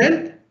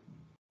student,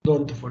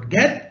 don't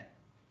forget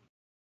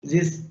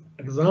this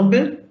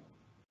example,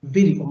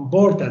 very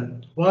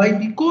important. Why?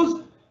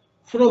 Because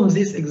from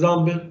this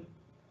example,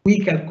 we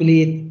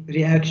calculate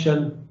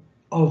reaction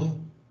of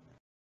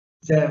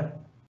the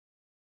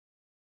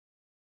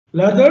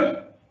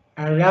ladder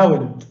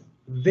around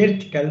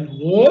vertical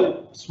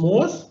wall,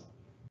 smooth,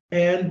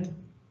 and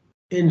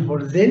in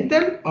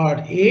horizontal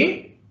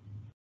RA,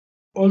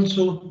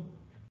 also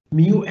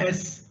mu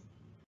S.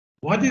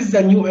 What is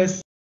the mu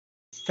S?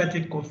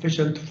 Static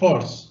coefficient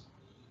force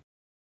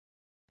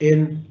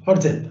in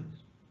horizontal.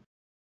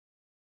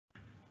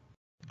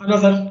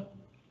 Another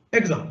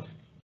example.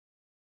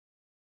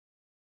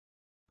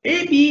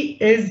 AB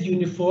is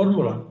uniform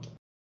rod.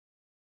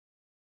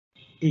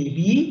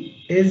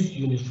 AB is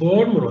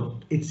uniform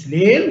rod. Its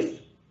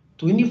length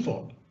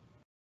 24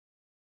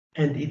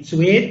 and its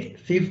weight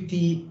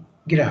 50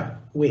 gram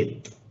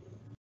weight.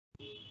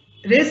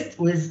 Rest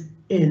with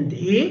end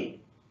A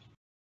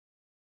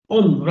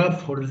on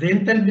rough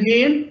horizontal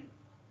plane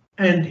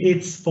and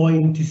its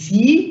point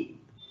C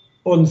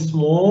on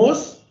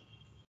smooth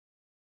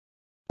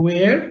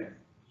where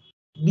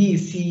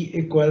BC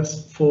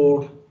equals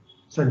 4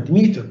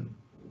 centimeters.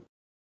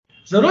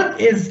 The rod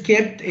is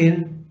kept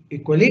in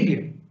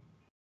equilibrium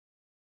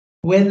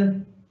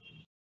when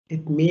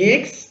it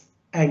makes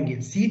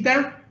angle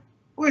theta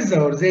with the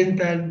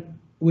horizontal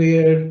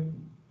where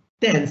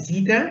tan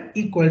theta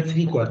equals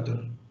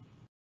 3/4.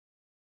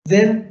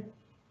 Then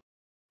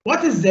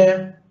what is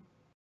the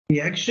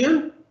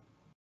reaction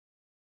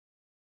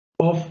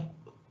of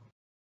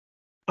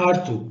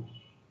R2?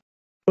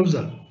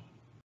 Observe.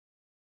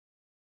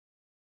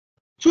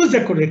 Choose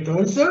the correct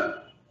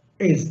answer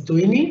is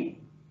 20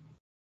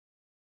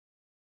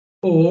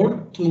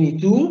 or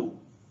 22,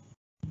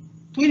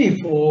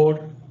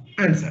 24,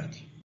 and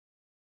 30.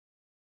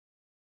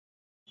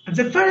 And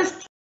the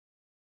first,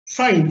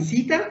 sine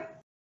theta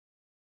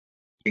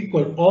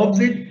equal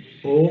opposite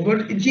over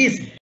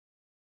adjacent.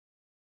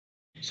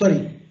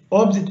 Sorry,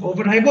 opposite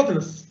over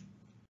hypotenuse.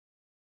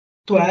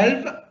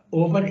 12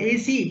 over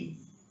AC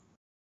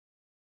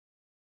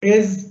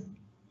is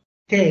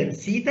tan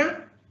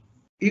theta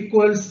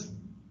equals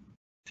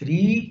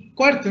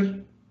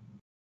 3/4.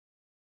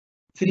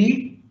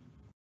 3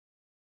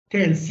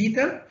 tan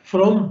theta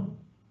from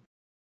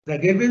the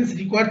given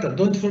 3/4.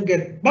 Don't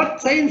forget,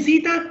 but sine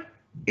theta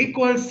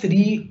equals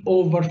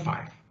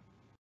 3/5.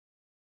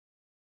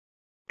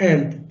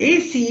 And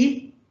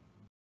AC,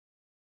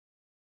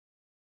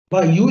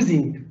 by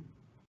using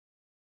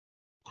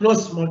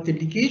cross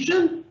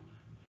multiplication,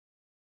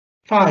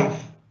 5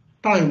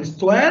 times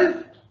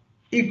 12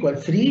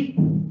 equals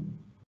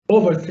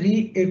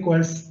 3/3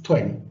 equals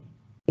 20.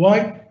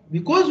 Why?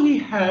 Because we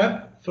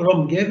have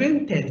from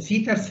given tan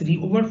theta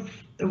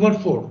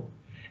 3/4.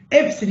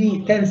 If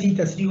tan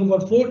theta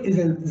 3/4 is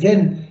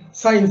then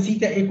sine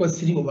theta equals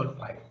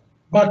 3/5.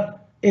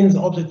 But in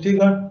the opposite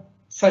figure,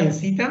 sine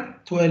theta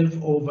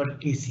 12 over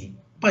AC.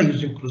 By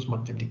using cross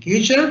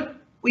multiplication,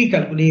 we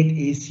calculate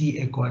AC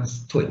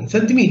equals 20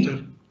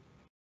 centimeters.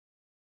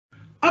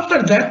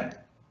 After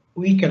that,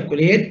 we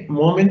calculate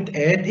moment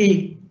at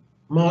A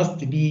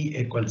must be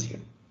equal 0.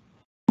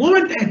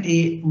 Moment at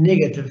A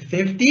negative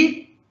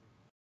 50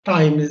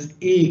 times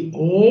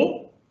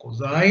AO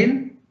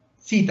cosine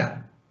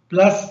theta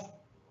plus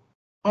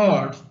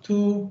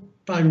R2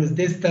 times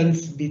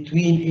distance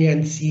between A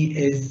and C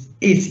is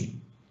AC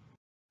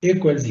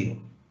equals 0.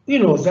 We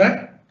know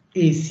that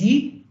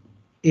AC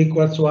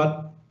equals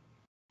what?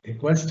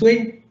 Equals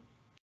 20.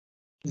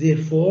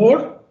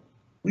 Therefore,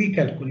 we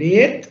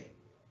calculate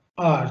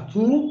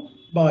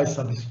R2 by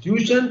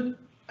substitution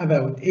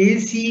about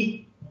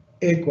AC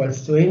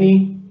equals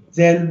 20,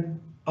 then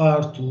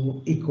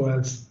R2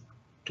 equals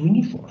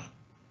 24.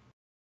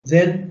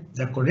 Then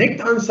the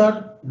correct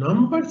answer,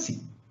 number C.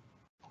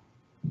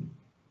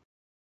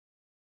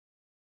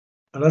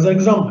 Another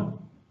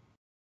example.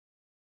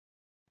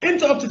 In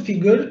the opposite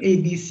figure,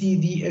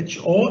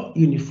 ABCDHO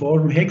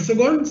uniform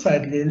hexagon,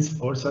 side length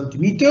 4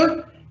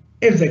 cm.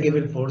 If the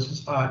given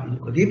forces are in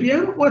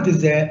equilibrium, what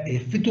is the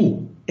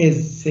F2?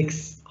 Is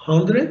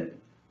 600,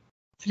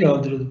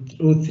 300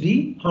 root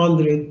 3,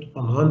 100,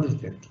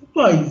 150.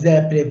 By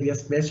the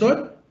previous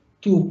method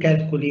to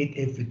calculate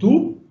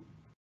F2.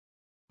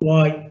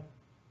 Why?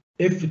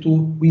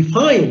 F2, we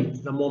find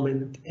the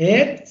moment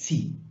at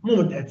C.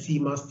 Moment at C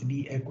must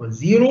be equal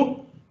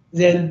 0.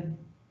 Then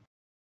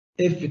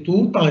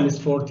F2 times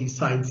 40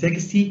 sine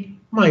 60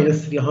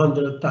 minus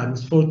 300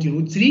 times 40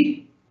 root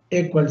 3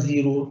 equals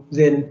 0.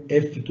 Then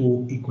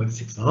F2 equals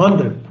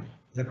 600.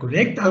 The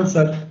correct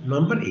answer,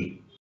 number A.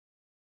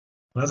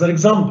 Another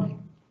example.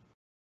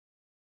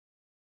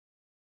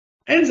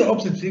 In the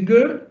opposite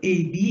figure,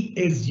 AB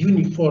is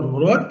uniform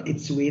rod.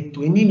 Its weight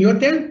 20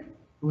 Newton.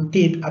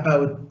 Rotate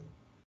about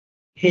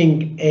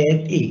hang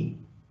at A.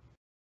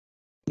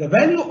 The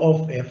value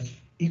of F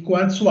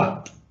equals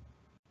what?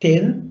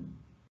 10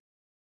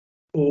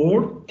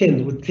 or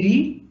 10 root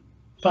 3,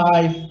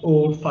 5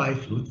 or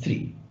 5 root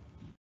 3.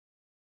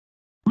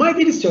 My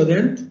dear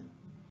student,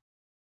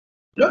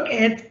 look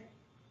at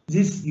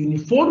this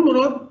uniform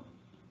rod.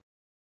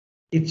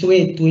 Its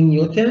weight 20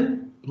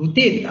 Newton.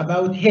 Rotate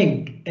about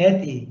hang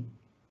at A.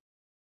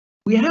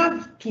 We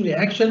have two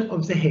reactions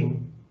of the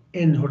hang,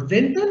 in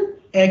horizontal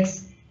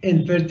X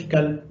and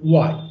vertical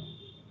Y.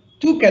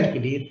 To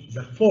calculate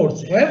the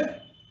force F,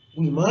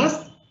 we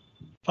must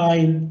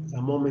find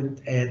the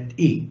moment at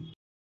A.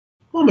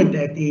 Moment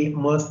at A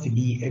must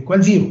be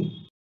equal 0.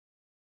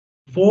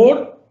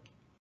 For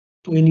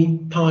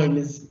 20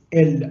 times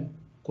L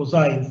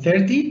cosine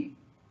 30,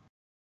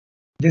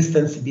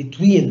 distance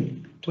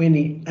between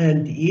 20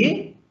 and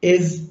A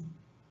is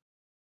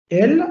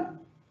L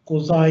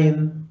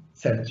cosine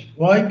 30.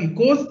 Why?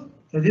 Because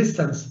the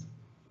distance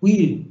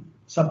we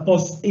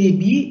suppose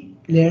AB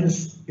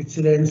length, its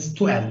length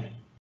to L.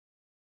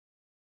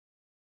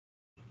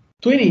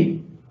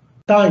 20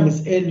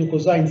 times L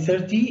cosine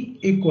 30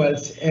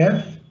 equals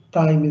F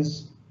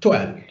times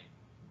 12.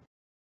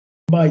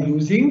 By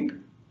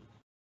using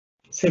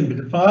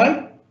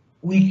simplify,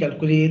 we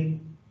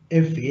calculate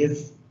F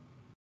is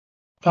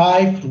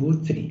 5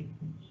 root 3.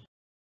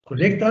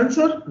 Correct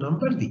answer,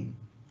 number D.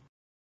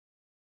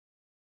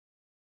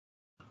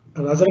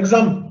 Another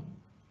example.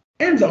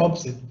 In the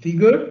opposite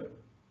figure,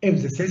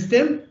 if the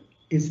system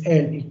is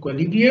in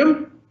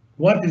equilibrium,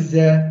 what is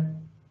the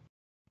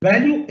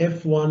value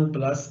F1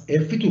 plus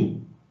F2?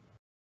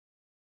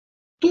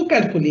 To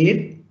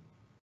calculate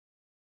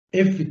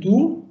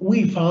F2,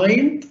 we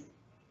find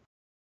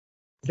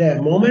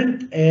the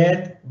moment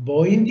at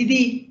point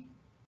D.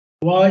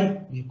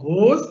 Why?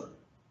 Because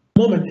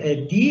moment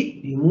at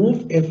D,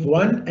 remove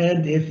F1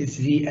 and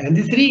F3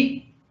 and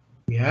 3.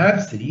 We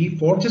have 3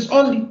 forces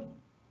only.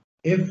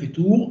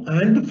 F2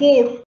 and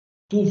 4.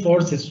 2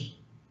 forces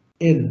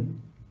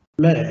in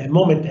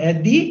moment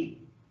at D.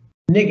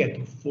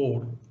 Negative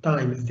 4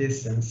 times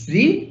distance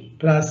 3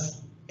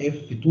 plus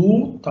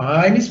F2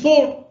 times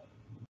 4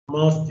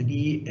 must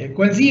be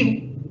equal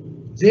 0.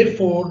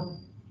 Therefore,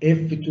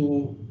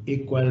 F2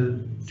 equal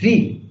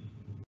 3.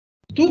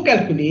 To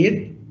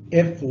calculate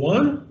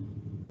F1,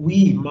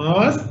 we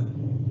must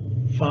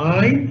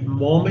find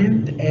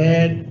moment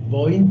at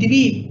point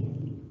B.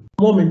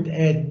 Moment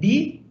at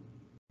B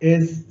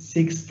is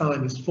 6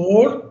 times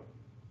 4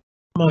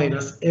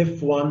 minus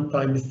F1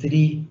 times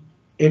 3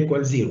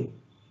 equals 0.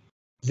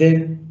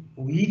 Then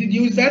we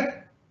deduce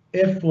that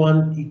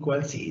F1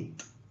 equals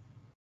 8.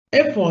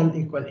 F1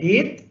 equals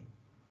 8,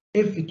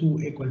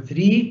 F2 equals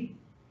 3,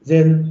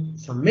 then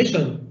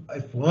summation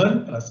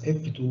F1 plus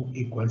F2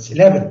 equals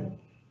 11.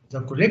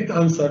 The correct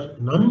answer,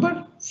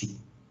 number C.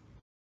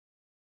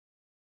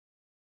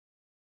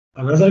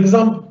 Another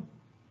example.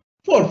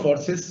 4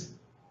 forces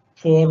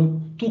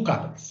form 2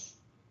 couples,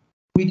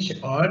 which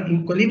are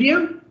in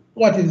equilibrium.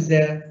 What is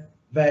the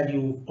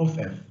value of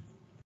F?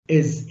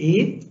 Is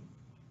 8,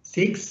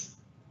 6,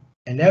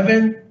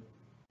 11,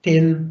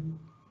 10.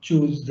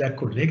 Choose the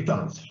correct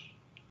answer.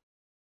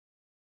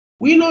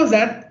 We know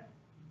that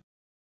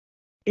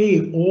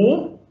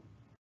AO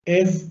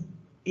is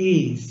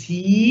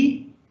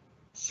AC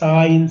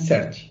sine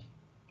 30.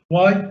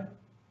 Why?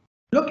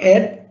 Look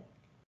at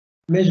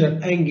measure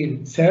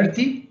angle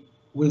 30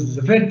 with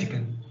the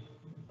vertical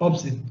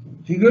opposite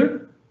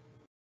figure.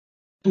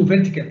 Two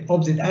vertical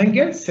opposite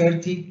angles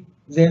 30,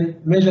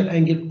 then measure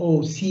angle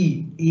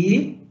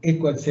OCA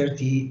equals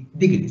 30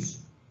 degrees.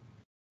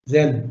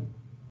 Then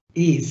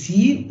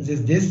AC,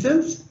 this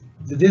distance,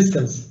 the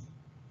distance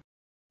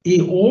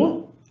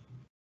AO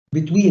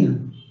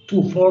between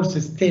two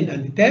forces 10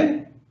 and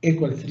 10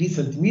 equals 3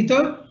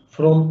 cm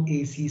from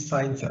AC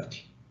sine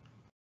 30.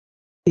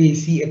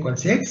 AC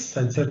equals 6,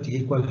 sine 30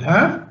 equals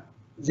half.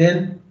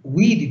 Then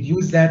we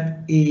deduce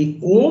that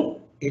AO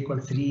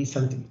equals 3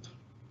 centimeters.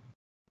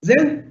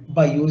 Then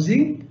by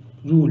using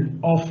rule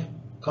of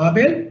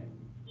Kabel,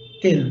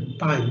 10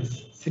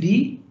 times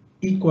 3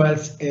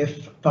 equals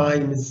F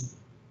times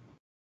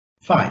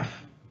 5.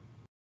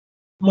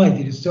 My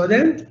dear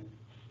student,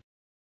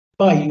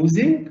 by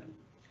using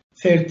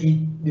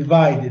 30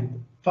 divided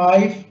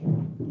 5,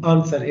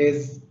 answer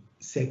is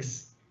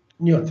 6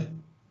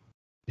 Newton.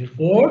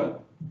 Therefore,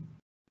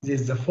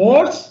 this is the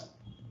force,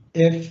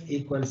 F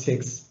equals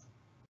 6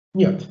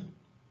 Newton.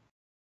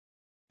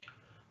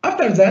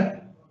 After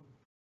that,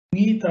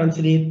 we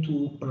translate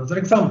to another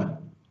example.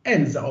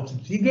 In the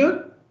opposite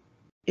figure,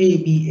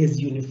 AB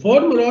is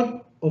uniform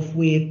rod of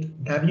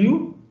weight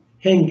W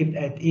hanged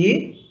at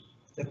A.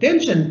 The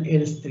tension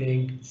in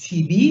string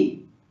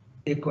CB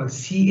equals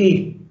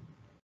CA.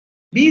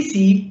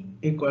 BC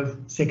equals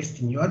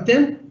 60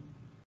 Newton.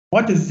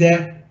 What is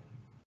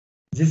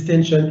this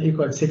tension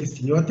equals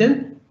 60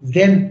 Newton?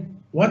 Then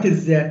what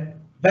is the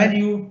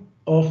value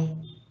of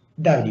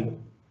W?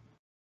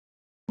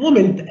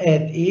 Moment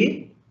at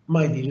A,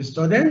 my dear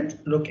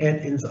student, look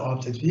at in the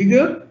opposite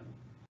figure,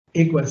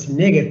 equals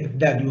negative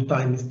W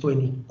times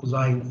 20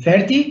 cosine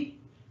 30,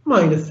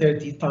 minus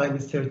 30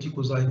 times 30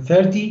 cosine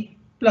 30,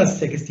 plus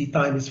 60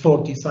 times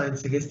 40 sine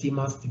 60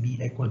 must be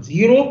equal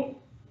 0.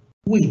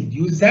 We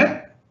deduce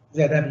that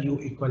the W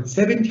equals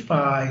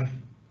 75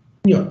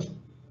 Newton.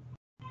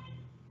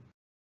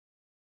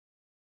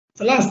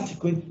 The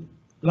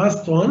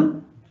last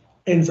one,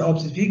 in the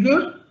opposite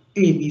figure,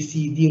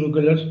 ABCD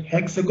regular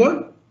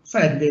hexagon,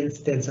 side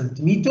length 10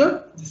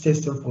 centimeter, the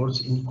system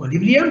force in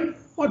equilibrium.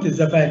 What is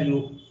the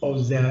value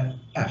of the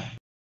F?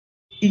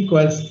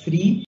 Equals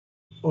 3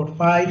 or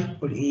 5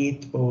 or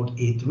 8 or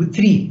 8 root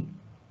 3.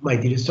 My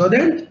dear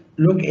student,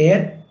 look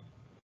at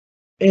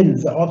in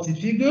the opposite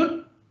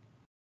figure,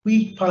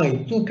 we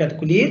find to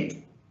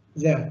calculate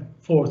the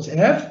force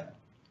F,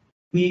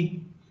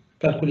 we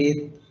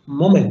calculate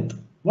moment.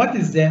 What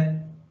is the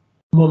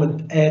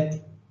moment at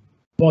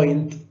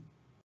point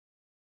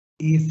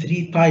is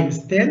 3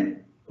 times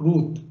 10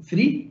 root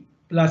 3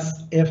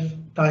 plus F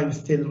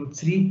times 10 root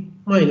 3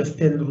 minus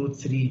 10 root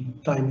 3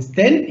 times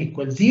 10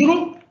 equals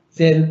 0.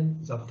 Then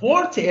the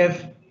force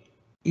F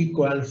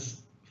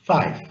equals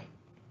 5.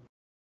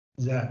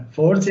 The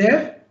force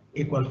F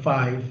equals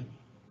 5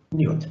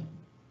 Newton.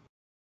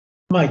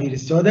 My dear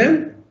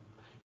student,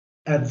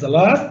 at the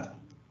last,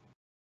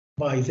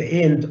 by the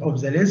end of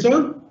the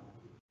lesson,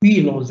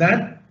 we know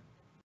that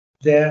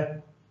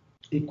the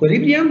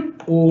equilibrium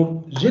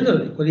or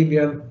general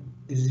equilibrium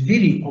is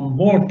very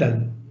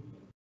important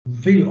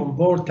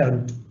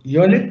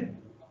unit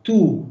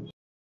to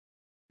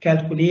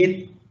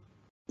calculate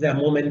the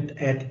moment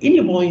at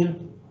any point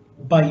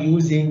by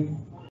using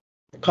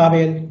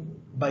Kabel,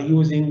 by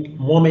using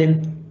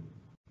moment,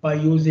 by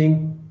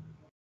using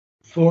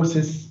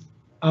forces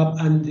up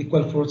and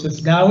equal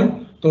forces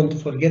down. Don't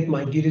forget,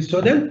 my dear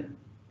student,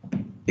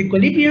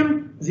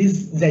 equilibrium this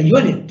is the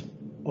unit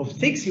of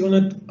 6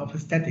 units of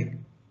static.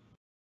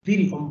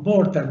 Very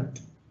important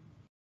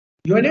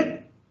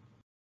unit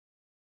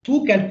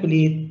to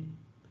calculate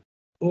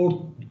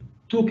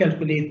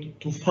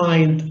to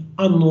find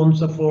unknown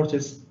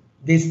forces,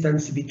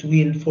 distance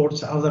between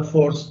force and other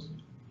force,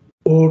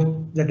 or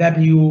the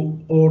W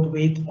or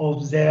weight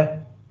of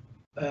the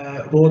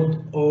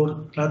rod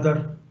or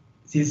ladder.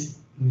 This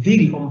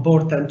very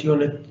important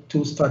unit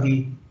to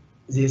study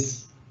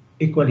this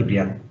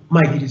equilibrium.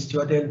 My dear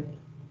student,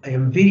 I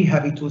am very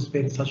happy to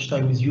spend such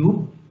time with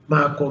you.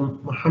 معكم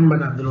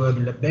محمد عبد الوهاب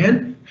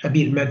اللبان،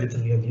 خبير مادة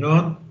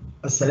الرياضيات.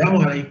 السلام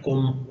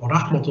عليكم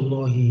ورحمة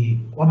الله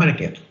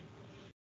وبركاته.